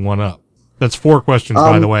picking one up? That's 4 questions,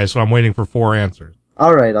 by the way, so I'm waiting for 4 answers.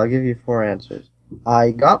 Alright, I'll give you 4 answers.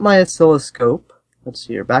 I got my oscilloscope, let's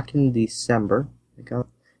see here, back in December.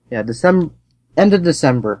 Yeah, end of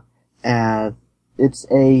December. And it's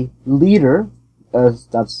a Leader,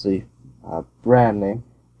 that's the brand name,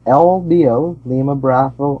 LBO, Lima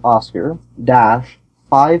Bravo Oscar, dash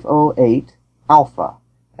 508 Alpha.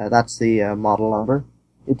 That's the model number.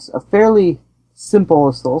 It's a fairly simple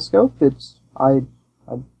oscilloscope. I'd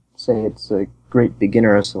say it's a great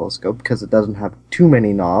beginner oscilloscope because it doesn't have too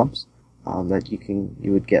many knobs that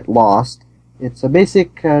you would get lost. It's a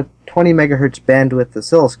basic 20 megahertz bandwidth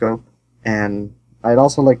oscilloscope, and I'd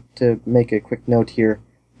also like to make a quick note here.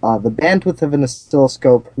 The bandwidth of an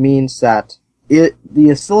oscilloscope means that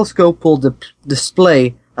the oscilloscope will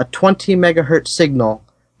display a 20 megahertz signal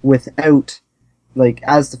without,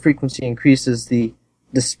 as the frequency increases, the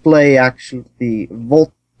display actually, the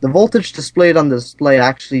voltage displayed on the display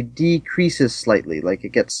actually decreases slightly,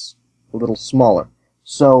 it gets a little smaller.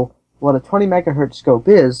 So, what a 20 megahertz scope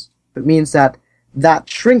is, it means that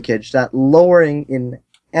shrinkage, that lowering in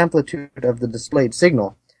amplitude of the displayed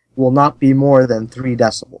signal, will not be more than 3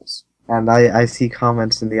 decibels. And I see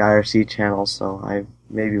comments in the IRC channel, so I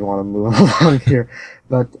maybe want to move along here.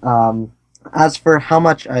 But as for how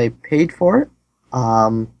much I paid for it,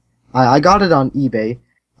 I got it on eBay.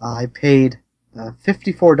 I paid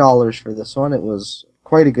 $54 for this one. It was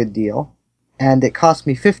quite a good deal. And it cost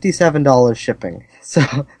me $57 shipping. So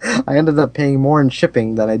I ended up paying more in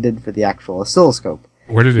shipping than I did for the actual oscilloscope.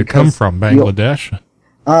 Where did it come from? Bangladesh?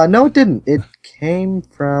 No, it didn't. It came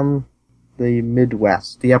from the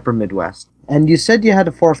Midwest, the upper Midwest. And you said you had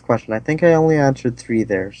a 4th question. I think I only answered 3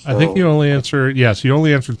 there. So. I think you only answered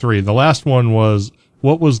 3. The last one was,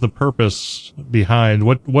 what was the purpose behind,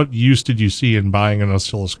 what use did you see in buying an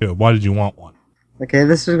oscilloscope? Why did you want one? Okay,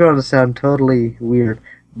 this is going to sound totally weird,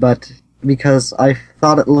 but because I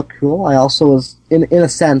thought it looked cool, I also was, in a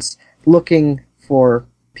sense, looking for a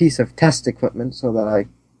piece of test equipment so that I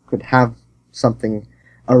could have something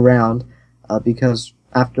around, because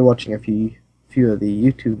after watching a few of the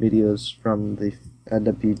YouTube videos from the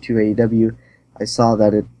W2AEW, I saw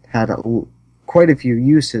that it had quite a few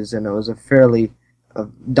uses, and it was a fairly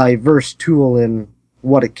diverse tool in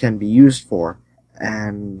what it can be used for.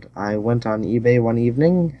 And I went on eBay one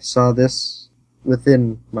evening, saw this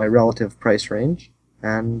within my relative price range,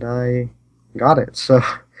 and I got it. So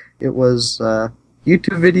it was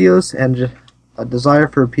YouTube videos and a desire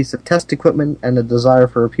for a piece of test equipment and a desire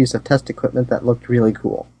for a piece of test equipment that looked really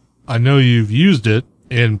cool. I know you've used it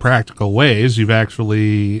in practical ways. You've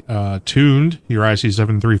actually tuned your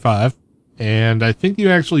IC735, and I think you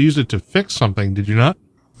actually used it to fix something, did you not?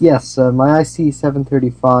 Yes, my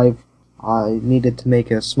IC735, I needed to make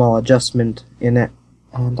a small adjustment in it,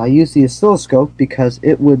 and I used the oscilloscope because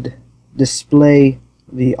it would display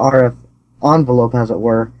the RF envelope, as it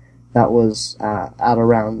were, that was at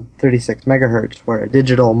around 36 megahertz, where a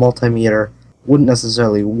digital multimeter wouldn't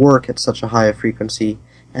necessarily work at such a high frequency,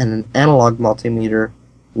 and an analog multimeter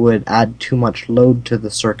would add too much load to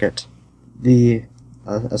the circuit. The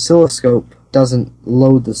oscilloscope doesn't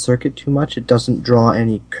load the circuit too much. It doesn't draw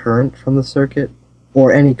any current from the circuit,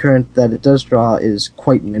 or any current that it does draw is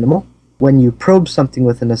quite minimal. When you probe something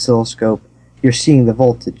with an oscilloscope, you're seeing the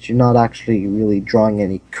voltage. You're not actually really drawing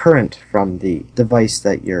any current from the device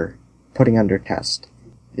that you're putting under test.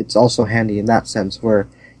 It's also handy in that sense, where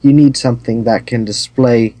you need something that can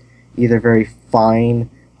display either very fine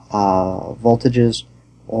voltages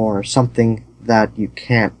or something that you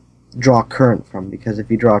can't draw current from, because if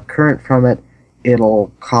you draw current from it,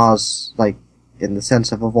 it'll cause, in the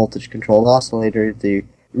sense of a voltage-controlled oscillator, the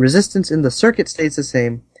resistance in the circuit stays the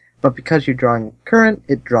same, but because you're drawing current,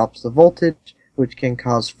 it drops the voltage, which can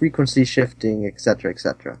cause frequency shifting, etc.,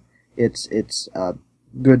 etc. It's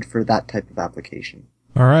good for that type of application.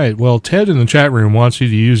 All right. Well, Ted in the chat room wants you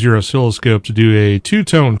to use your oscilloscope to do a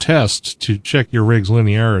 2-tone test to check your rig's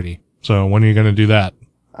linearity. So when are you going to do that?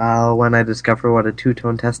 When I discover what a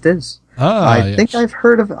 2-tone test is. I think I've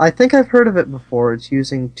heard of it before. It's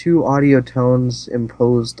using 2 audio tones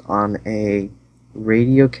imposed on a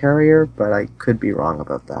radio carrier, but I could be wrong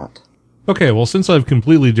about that. Okay, well, since I've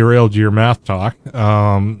completely derailed your math talk,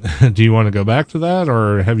 do you want to go back to that,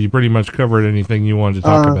 or have you pretty much covered anything you wanted to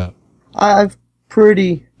talk about? I've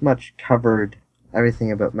pretty much covered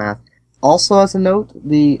everything about math. Also, as a note,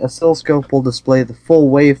 the oscilloscope will display the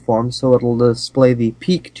full waveform, so it'll display the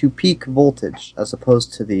peak-to-peak voltage, as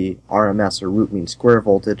opposed to the RMS, or root mean square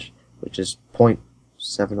voltage, which is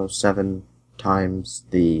 0.707 times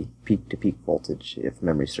the peak-to-peak voltage, if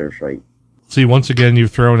memory serves right. See, once again,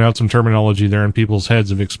 you've thrown out some terminology there and people's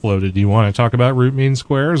heads have exploded. Do you want to talk about root mean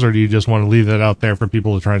squares, or do you just want to leave that out there for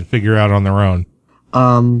people to try to figure out on their own?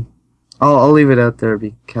 I'll leave it out there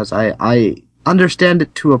because I understand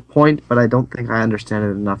it to a point, but I don't think I understand it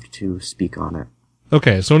enough to speak on it.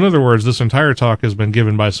 Okay, so in other words, this entire talk has been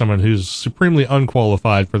given by someone who's supremely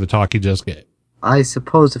unqualified for the talk he just gave. I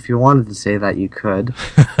suppose if you wanted to say that, you could.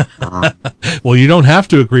 Well, you don't have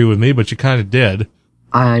to agree with me, but you kind of did.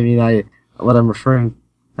 I'm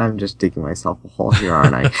just digging myself a hole here,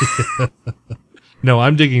 aren't I? No,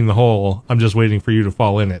 I'm digging the hole. I'm just waiting for you to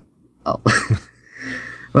fall in it. Oh.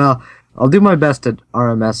 Well, I'll do my best at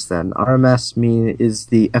RMS then. RMS is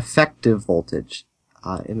the effective voltage,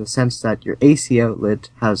 in the sense that your AC outlet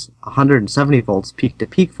has 170 volts peak to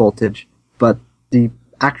peak voltage, but the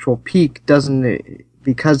actual peak doesn't,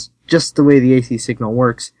 because just the way the AC signal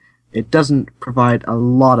works, it doesn't provide a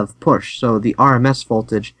lot of push. So the RMS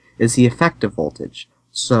voltage is the effective voltage.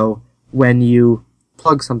 So when you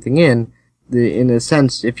plug something in a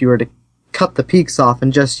sense, if you were to cut the peaks off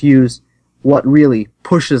and just use what really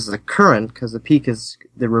pushes the current, because the peak is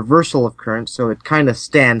the reversal of current, so it kind of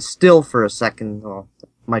stands still for a second, well,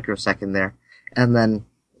 microsecond there, and then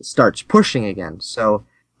starts pushing again. So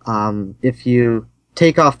if you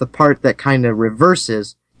take off the part that kind of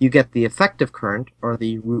reverses, you get the effective current, or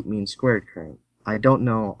the root mean squared current. I don't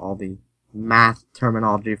know all the math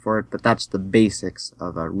terminology for it, but that's the basics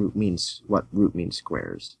of what root mean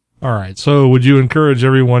squares. All right, so would you encourage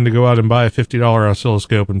everyone to go out and buy a $50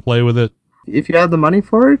 oscilloscope and play with it? If you have the money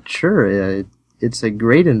for it, sure. It's a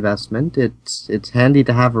great investment. It's handy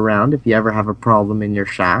to have around if you ever have a problem in your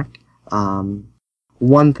shack.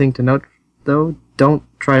 One thing to note, though, don't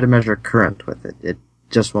try to measure current with it. It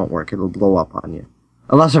just won't work. It'll blow up on you.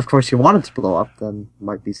 Unless, of course, you want it to blow up, then it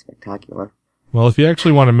might be spectacular. Well, if you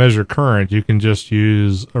actually want to measure current, you can just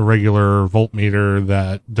use a regular voltmeter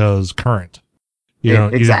that does current.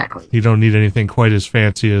 Exactly. You don't need anything quite as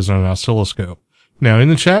fancy as an oscilloscope. Now, in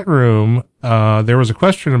the chat room, there was a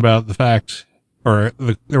question about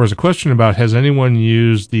has anyone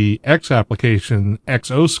used the X application,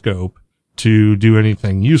 Xoscope, to do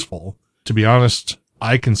anything useful? To be honest,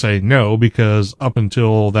 I can say no, because up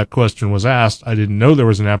until that question was asked, I didn't know there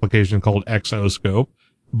was an application called Xoscope.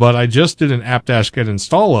 But I just did an apt-get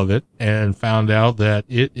install of it and found out that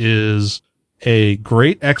it is a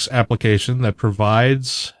great X application that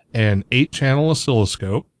provides an 8-channel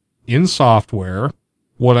oscilloscope in software.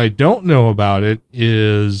 What I don't know about it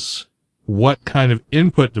is what kind of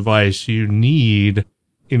input device you need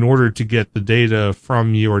in order to get the data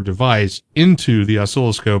from your device into the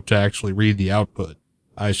oscilloscope to actually read the output.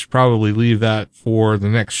 I should probably leave that for the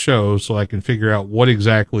next show so I can figure out what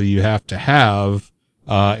exactly you have to have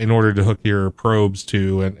in order to hook your probes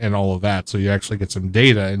to and all of that, so you actually get some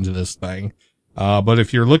data into this thing. But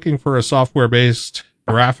if you're looking for a software-based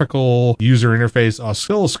graphical user interface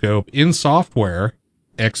oscilloscope in software,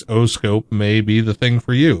 Xoscope may be the thing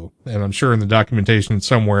for you. And I'm sure in the documentation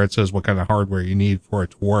somewhere it says what kind of hardware you need for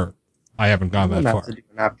it to work. I haven't gone that far. Have to do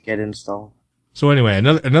an apt-get install. So anyway,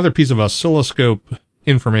 another piece of oscilloscope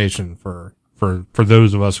information for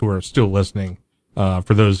those of us who are still listening,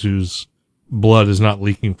 for those whose blood is not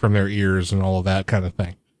leaking from their ears and all of that kind of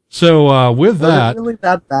thing. So, with that... Was it really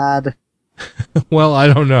that bad? Well,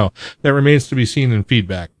 I don't know. That remains to be seen in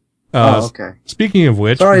feedback. Okay. Speaking of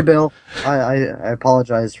which... Sorry, Bill. I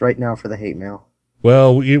apologize right now for the hate mail.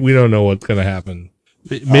 Well, we don't know what's going to happen.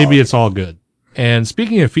 Maybe it's all good. And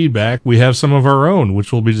speaking of feedback, we have some of our own,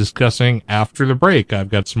 which we'll be discussing after the break. I've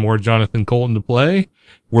got some more Jonathan Colton to play.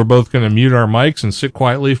 We're both going to mute our mics and sit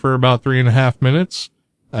quietly for about 3.5 minutes.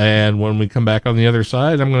 And when we come back on the other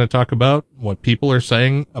side, I'm going to talk about what people are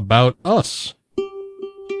saying about us.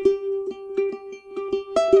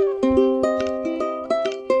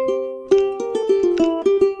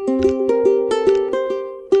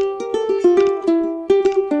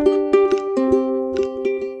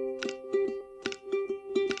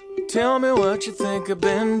 Tell me what you think I've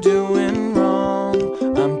been doing wrong.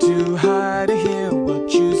 I'm too high to hear what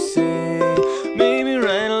you say. Maybe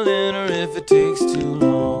write a letter if it takes too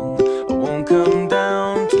long. I won't come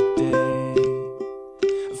down today.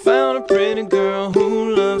 I found a pretty girl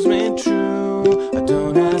who loves me true. I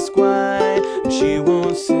don't ask why, and she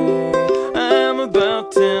won't say. I'm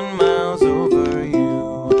about 10 miles over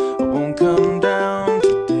you. I won't come down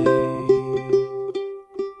today.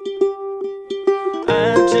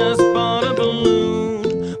 I just bought a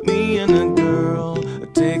balloon, me and a girl are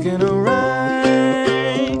taking a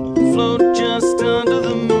ride. Float just under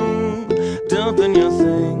the moon, dumping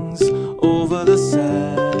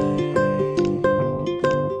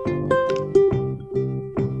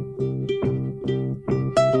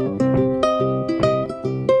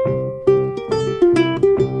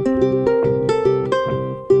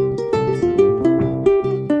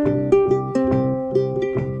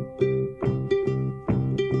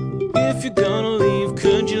If you're gonna leave,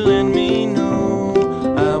 could you let me know?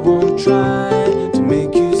 I won't try to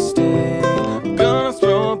make you stay. I'm gonna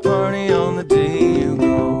throw a party on the day you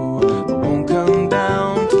go. I won't come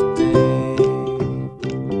down today.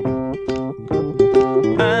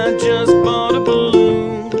 I just bought a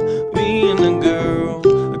balloon. Me and a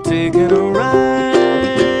girl are taking a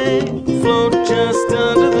ride. Float just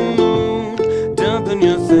under the moon, dumping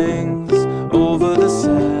your things over the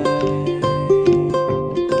side.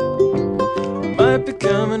 Might be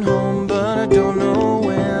coming home, but I don't know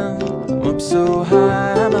when. I'm up so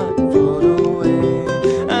high, I might float away.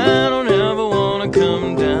 I don't ever wanna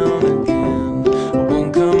come down again. I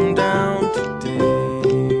won't come down today.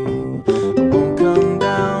 I won't come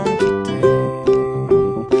down today.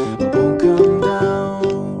 I won't come down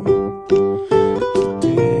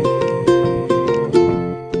today.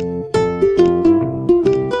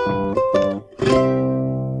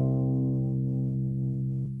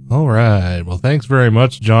 All right. Well, thanks very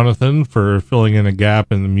much, Jonathan, for filling in a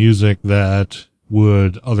gap in the music that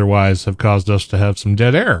would otherwise have caused us to have some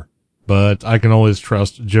dead air. But I can always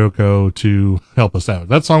trust Joko to help us out.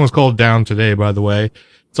 That song was called Down Today, by the way.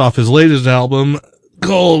 It's off his latest album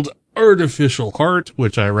called Artificial Heart,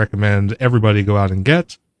 which I recommend everybody go out and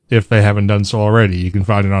get if they haven't done so already. You can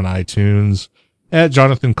find it on iTunes at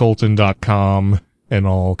jonathancolton.com and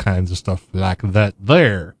all kinds of stuff like that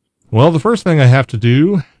there. Well, the first thing I have to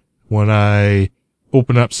do when I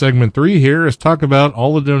open up segment 3 here is talk about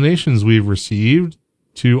all the donations we've received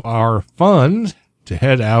to our fund to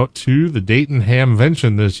head out to the Dayton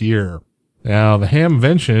Hamvention this year. Now, the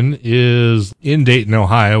Hamvention is in Dayton,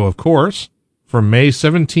 Ohio, of course, from May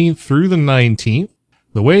 17th through the 19th.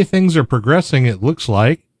 The way things are progressing, it looks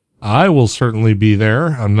like I will certainly be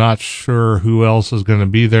there. I'm not sure who else is going to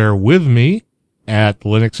be there with me at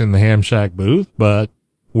Linux in the Ham Shack booth, but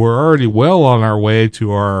we're already well on our way to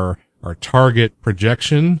our target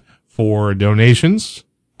projection for donations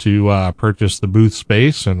to purchase the booth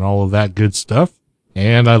space and all of that good stuff.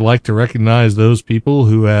 And I'd like to recognize those people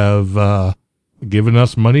who have given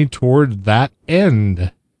us money toward that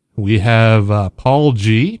end. We have Paul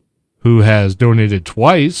G., who has donated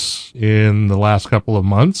twice in the last couple of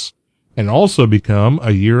months and also become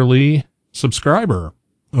a yearly subscriber.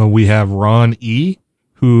 We have Ron E.,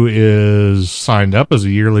 who is signed up as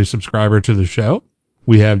a yearly subscriber to the show.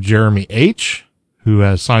 We have Jeremy H., who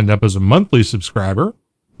has signed up as a monthly subscriber.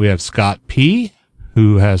 We have Scott P.,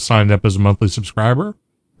 who has signed up as a monthly subscriber,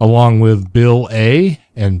 along with Bill A.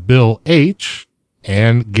 and Bill H.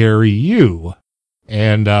 and Gary U.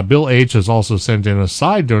 And Bill H. has also sent in a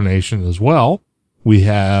side donation as well. We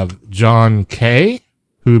have John K.,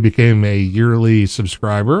 who became a yearly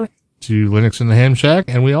subscriber to Linux in the Ham Shack,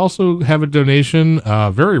 and we also have a donation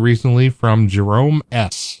very recently from Jerome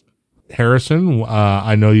S. Harrison,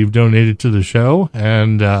 I know you've donated to the show,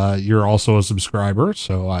 and you're also a subscriber,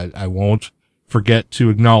 so I won't forget to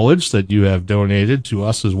acknowledge that you have donated to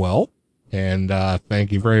us as well, and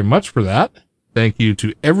thank you very much for that. Thank you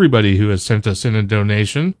to everybody who has sent us in a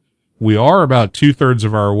donation. We are about two-thirds of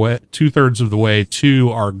the way to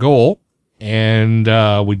our goal, and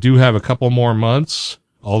we do have a couple more months.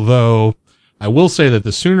 Although I will say that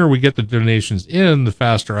the sooner we get the donations in, the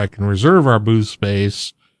faster I can reserve our booth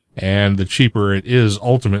space, and the cheaper it is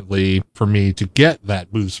ultimately for me to get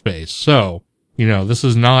that booth space. So, this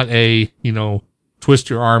is not a,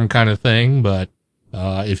 twist your arm kind of thing, but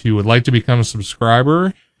if you would like to become a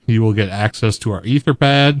subscriber, you will get access to our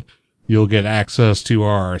Etherpad, you'll get access to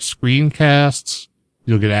our screencasts,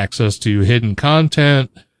 you'll get access to hidden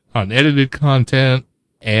content, unedited content,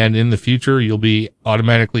 and in the future, you'll be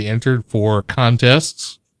automatically entered for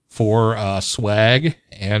contests for swag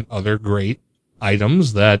and other great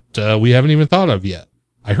items that we haven't even thought of yet.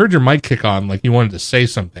 I heard your mic kick on like you wanted to say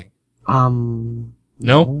something.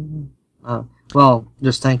 No? Well,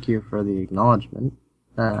 just thank you for the acknowledgement.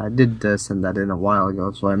 I did send that in a while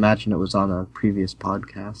ago, so I imagine it was on a previous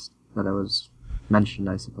podcast that I was mentioned,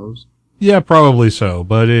 I suppose. Yeah, probably so,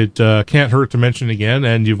 but it can't hurt to mention again,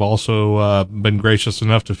 and you've also been gracious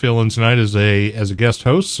enough to fill in tonight as a guest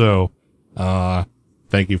host, so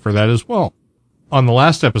thank you for that as well. On the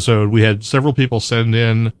last episode, we had several people send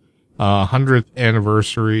in 100th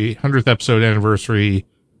episode anniversary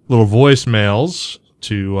little voicemails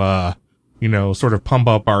to sort of pump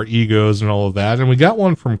up our egos and all of that, and we got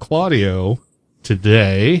one from Claudio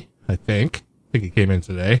today, I think it came in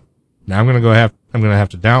today. Now I'm gonna have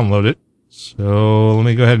to download it. So let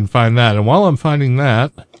me go ahead and find that. And while I'm finding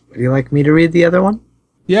that, would you like me to read the other one?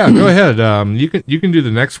 Yeah, go ahead. You can do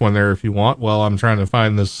the next one there if you want. While I'm trying to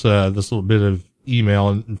find this little bit of email,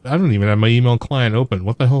 and I don't even have my email client open.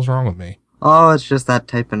 What the hell's wrong with me? Oh, it's just that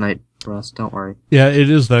type of night for us. Don't worry. Yeah, it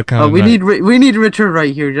is that kind of we night. we need Richard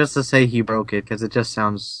right here just to say he broke it, because it just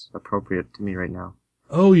sounds appropriate to me right now.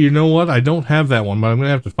 Oh, you know what? I don't have that one, but I'm going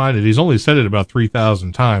to have to find it. He's only said it about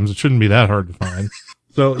 3,000 times. It shouldn't be that hard to find.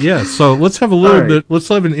 So, yeah, so let's have a little bit, let's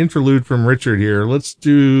have an interlude from Richard here. Let's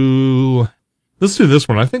do this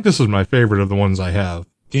one. I think this is my favorite of the ones I have.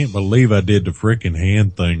 Can't believe I did the frickin'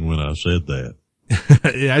 hand thing when I said that.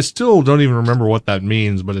 Yeah, I still don't even remember what that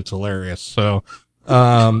means, but it's hilarious. So,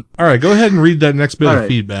 all right, go ahead and read that next bit of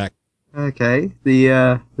feedback. Okay.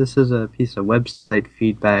 This is a piece of website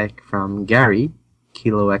feedback from Gary,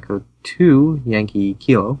 Kilo Echo 2, Yankee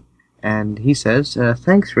Kilo, and he says,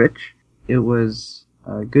 thanks, Rich. It was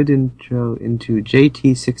a good intro into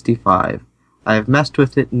JT65. I've messed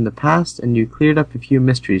with it in the past, and you cleared up a few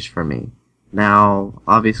mysteries for me. Now,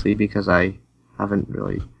 obviously, because I haven't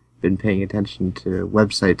really been paying attention to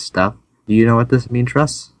website stuff, do you know what this means,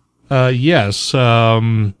 Russ? Yes.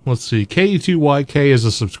 Let's see. KE2YK is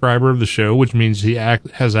a subscriber of the show, which means he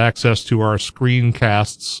has access to our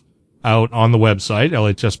screencasts out on the website,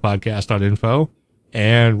 lhspodcast.info.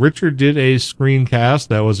 And Richard did a screencast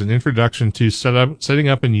that was an introduction to setting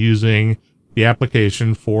up and using the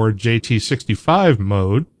application for JT65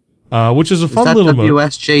 mode, which is a fun little mode.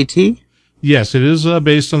 WSJT? Yes, it is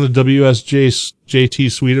based on the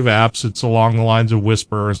WSJT suite of apps. It's along the lines of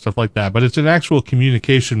Whisper and stuff like that, but it's an actual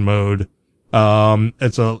communication mode.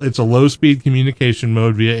 It's a low speed communication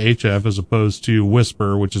mode via HF as opposed to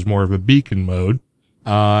Whisper, which is more of a beacon mode.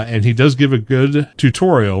 And he does give a good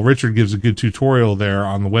tutorial. Richard gives a good tutorial there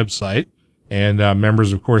on the website, and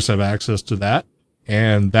members, of course, have access to that.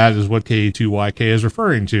 And that is what KE2YK is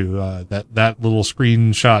referring to, that little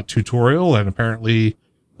screenshot tutorial, and apparently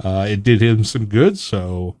it did him some good,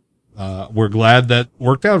 so we're glad that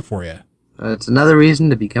worked out for you. It's another reason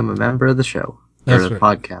to become a member of the show, That's or the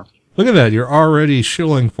right. podcast. Look at that, you're already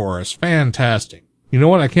shilling for us. Fantastic. You know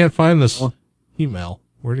what, I can't find this email.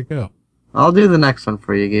 Where'd it go? I'll do the next one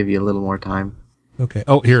for you, give you a little more time. Okay.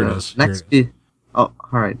 Oh, here it is. Oh,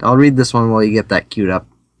 alright. I'll read this one while you get that queued up.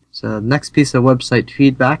 So, the next piece of website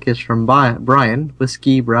feedback is from Brian,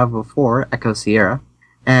 Whiskey Bravo 4, Echo Sierra.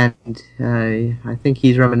 And I think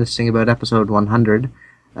he's reminiscing about episode 100.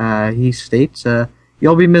 He states,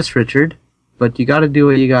 you'll be missed, Richard, but you gotta do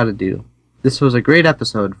what you gotta do. This was a great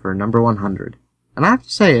episode for number 100. And I have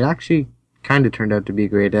to say, it actually kind of turned out to be a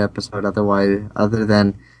great episode, other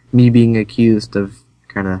than me being accused of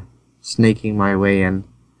kind of snaking my way in,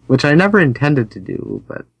 which I never intended to do,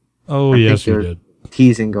 but Oh, yes, you did.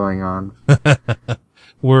 Teasing going on.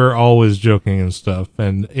 We're always joking and stuff,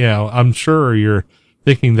 and I'm sure you're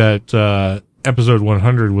thinking that episode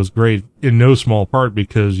 100 was great in no small part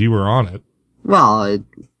because you were on it. Well, I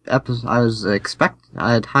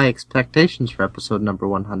had high expectations for episode number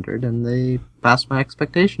 100, and they passed my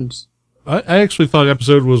expectations. I actually thought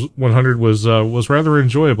episode 100 was rather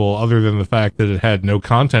enjoyable, other than the fact that it had no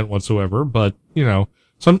content whatsoever. But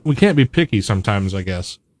we can't be picky sometimes, I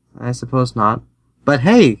guess. I suppose not. But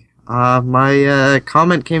hey, my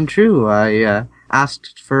comment came true. I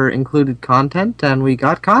asked for included content, and we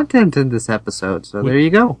got content in this episode. So there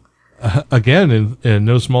you go. Again, in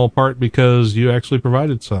no small part because you actually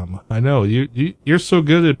provided some. I know you're so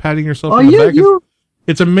good at patting yourself on the back.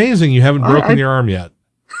 It's amazing you haven't broken your arm yet.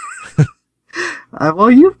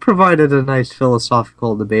 Well, you've provided a nice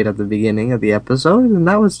philosophical debate at the beginning of the episode, and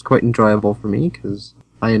that was quite enjoyable for me, because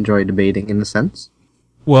I enjoy debating in a sense.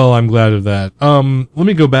 Well, I'm glad of that. Let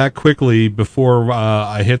me go back quickly before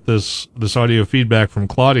I hit this audio feedback from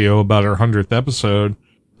Claudio about our 100th episode.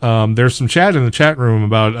 There's some chat in the chat room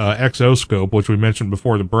about Exoscope, which we mentioned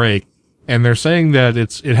before the break, and they're saying that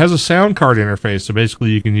it has a sound card interface, so basically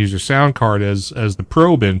you can use your sound card as the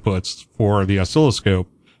probe inputs for the oscilloscope.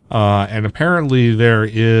 And apparently there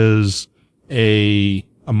is a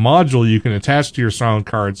module you can attach to your sound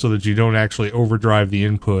card so that you don't actually overdrive the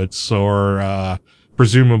inputs or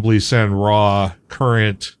presumably send raw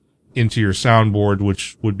current into your soundboard,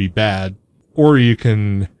 which would be bad. Or you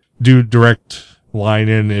can do direct line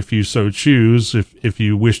in if you so choose, if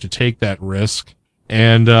you wish to take that risk.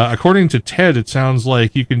 And according to Ted, it sounds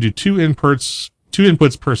like you can do two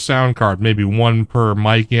inputs per sound card, maybe one per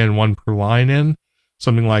mic in, one per line in.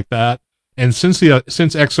 Something like that. And since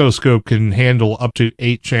Exoscope can handle up to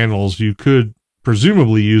 8 channels, you could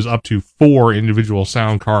presumably use up to 4 individual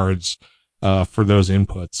sound cards for those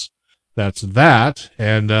inputs. That's that.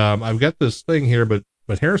 And I've got this thing here, but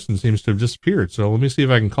Harrison seems to have disappeared. So let me see if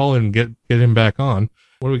I can call him and get him back on.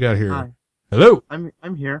 What do we got here? Hi. Hello.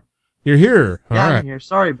 I'm here. You're here. All right. I'm here.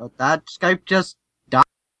 Sorry about that. Skype just died.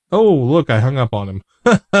 Oh, look, I hung up on him.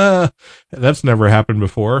 That's never happened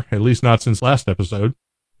before, at least not since last episode.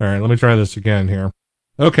 All right, let me try this again here.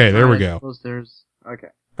 Okay, there we go. Okay.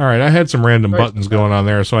 All right, I had some random Sorry. buttons going on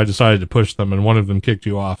there, so I decided to push them, and one of them kicked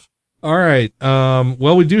you off. All right.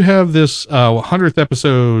 Well, we do have this 100th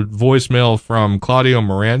episode voicemail from Claudio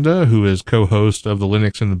Miranda, who is co-host of the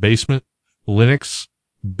Linux in the Basement,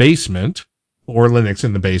 or Linux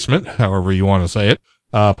in the Basement, however you want to say it,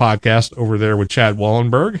 podcast over there with Chad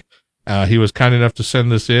Wallenberg. He was kind enough to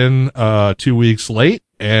send this in 2 weeks late,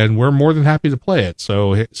 and we're more than happy to play it.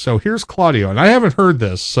 So here's Claudio, and I haven't heard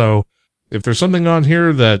this, so if there's something on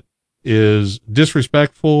here that is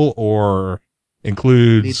disrespectful or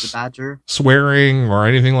includes Beat the Badger. swearing or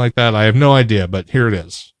anything like that, I have no idea, but here it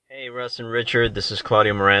is. Hey, Russ and Richard, this is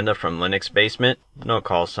Claudio Miranda from Linux Basement. No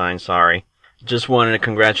call sign, sorry. Just wanted to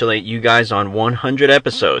congratulate you guys on 100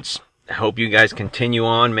 episodes. I hope you guys continue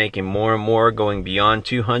on making more and more, going beyond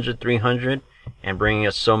 200, 300, and bringing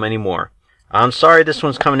us so many more. I'm sorry this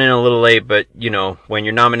one's coming in a little late, but, when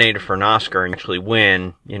you're nominated for an Oscar and actually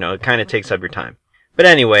win, it kind of takes up your time. But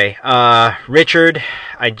anyway, Richard,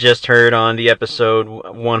 I just heard on the episode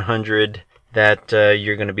 100 that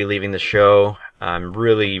you're going to be leaving the show. I'm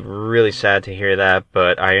really, really sad to hear that,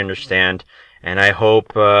 but I understand. And I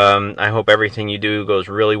hope everything you do goes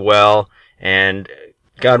really well. And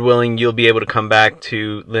God willing, you'll be able to come back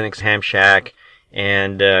to Linux Ham Shack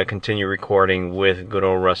and continue recording with good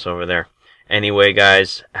old Russ over there. Anyway,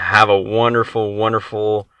 guys, have a wonderful,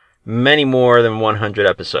 wonderful, many more than 100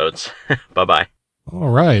 episodes. Bye-bye. All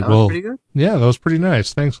right. That Well, was pretty good. yeah, that was pretty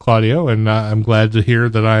nice. Thanks, Claudio. And I'm glad to hear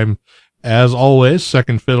that I'm, as always,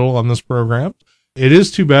 second fiddle on this program. It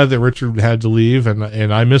is too bad that Richard had to leave,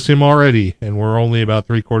 and I miss him already. And we're only about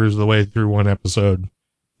 3/4 of the way through one episode.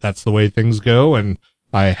 That's the way things go, and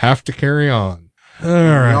I have to carry on. All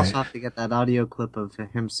right. We also have to get that audio clip of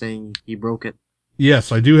him saying he broke it.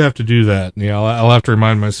 Yes, I do have to do that. Yeah, I'll have to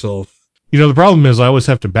remind myself. The problem is I always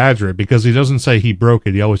have to badger it because he doesn't say he broke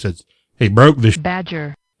it. He always says, "Hey, broke this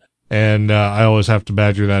Badger." And I always have to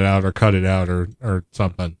badger that out or cut it out or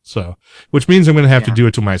something. So, which means I'm going to have to do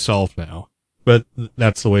it to myself now. But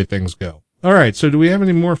that's the way things go. All right. So do we have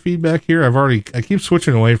any more feedback here? I keep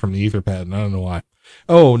switching away from the Etherpad and I don't know why.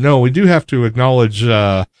 Oh, no, we do have to acknowledge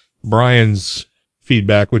Brian's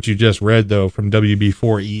feedback, which you just read though from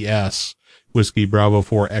WB4ES, Whiskey Bravo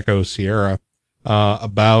 4 Echo Sierra,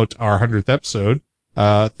 about our 100th episode.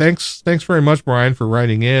 Thanks very much, Brian, for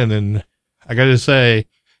writing in. And I got to say,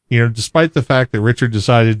 despite the fact that Richard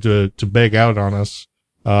decided to beg out on us,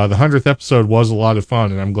 the 100th episode was a lot of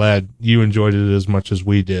fun, and I'm glad you enjoyed it as much as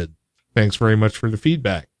we did. Thanks very much for the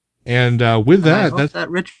feedback. And with I that, hope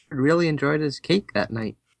that Richard really enjoyed his cake that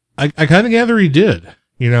night. I kind of gather he did.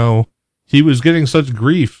 He was getting such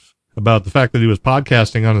grief about the fact that he was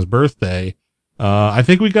podcasting on his birthday. I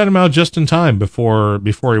think we got him out just in time before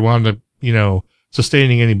he wound up,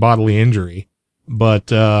 sustaining any bodily injury.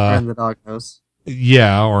 But And the doghouse.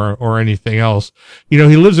 yeah, or anything else. He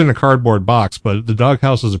lives in a cardboard box, but the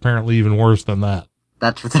doghouse is apparently even worse than that.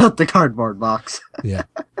 That's without the cardboard box. Yeah.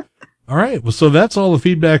 All right. Well, so that's all the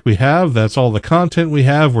feedback we have. That's all the content we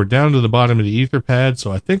have. We're down to the bottom of the Etherpad,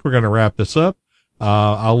 so I think we're going to wrap this up.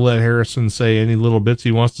 I'll let Harrison say any little bits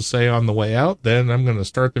he wants to say on the way out. Then I'm going to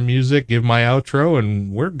start the music, give my outro,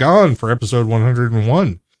 and we're gone for episode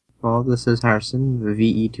 101. Well, this is Harrison,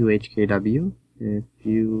 VE2HKW. If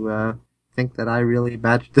you think that I really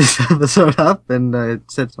badged this episode up and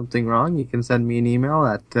said something wrong, you can send me an email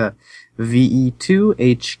at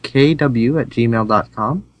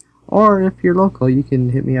ve2hkw@gmail.com. Or if you're local, you can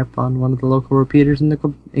hit me up on one of the local repeaters in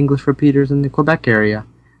the English repeaters in the Quebec area.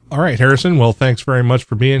 All right, Harrison. Well, thanks very much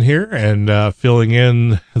for being here and filling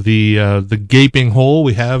in the gaping hole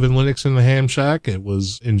we have in Linux in the Ham Shack. It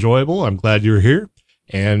was enjoyable. I'm glad you're here.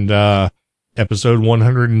 And episode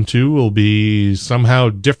 102 will be somehow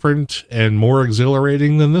different and more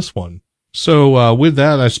exhilarating than this one. So with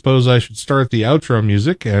that, I suppose I should start the outro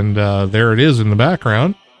music, and there it is in the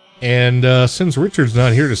background. And since Richard's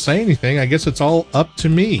not here to say anything, I guess it's all up to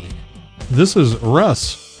me. This is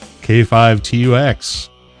Russ, K5TUX,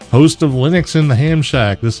 host of Linux in the Ham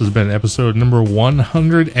Shack. This has been episode number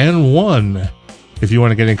 101. If you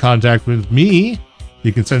want to get in contact with me,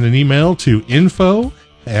 you can send an email to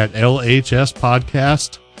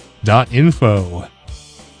info@lhspodcast.info.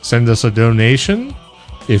 Send us a donation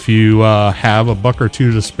if you have a buck or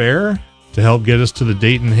two to spare to help get us to the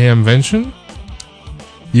Dayton Hamvention.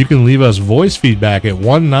 You can leave us voice feedback at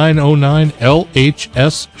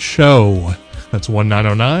 1909-LHS show. That's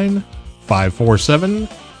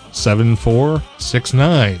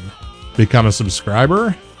 1909-547-7469. Become a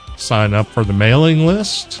subscriber. Sign up for the mailing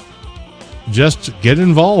list. Just get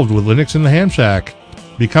involved with Linux in the Ham Shack.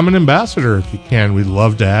 become an ambassador if you can. We'd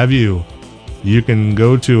love to have you. You can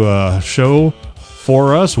go to a show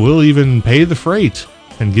for us. We'll even pay the freight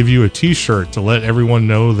and give you a t-shirt to let everyone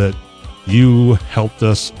know that you helped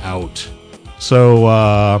us out. So,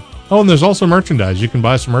 and there's also merchandise. You can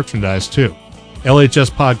buy some merchandise too.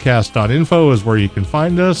 LHSpodcast.info is where you can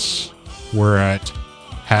find us. We're at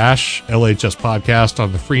 #LHSpodcast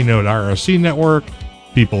on the Freenode IRC network.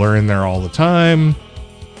 People are in there all the time.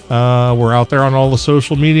 We're out there on all the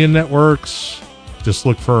social media networks. Just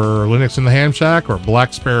look for Linux in the Ham Shack or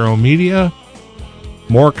Black Sparrow Media.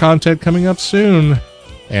 More content coming up soon.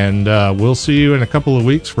 And we'll see you in a couple of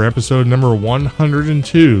weeks for episode number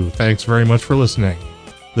 102. Thanks very much for listening.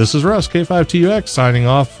 This is Russ, K5TUX, signing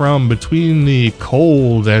off from between the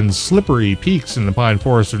cold and slippery peaks in the pine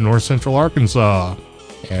forest of north central Arkansas.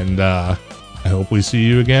 And I hope we see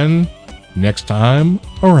you again next time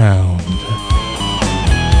around.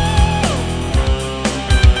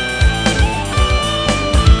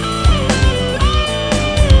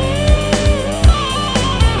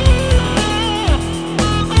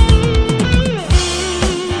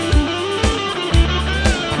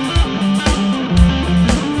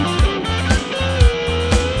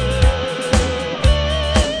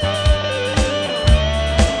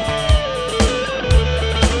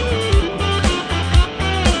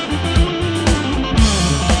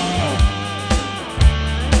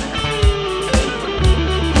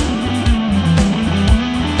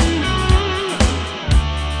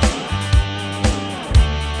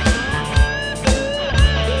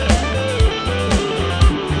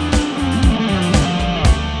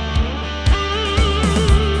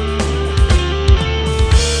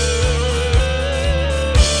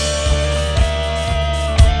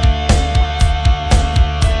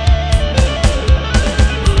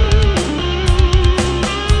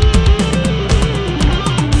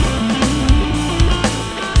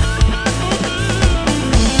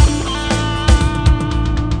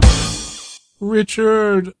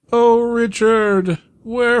 Richard, oh Richard,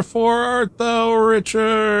 wherefore art thou,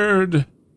 Richard?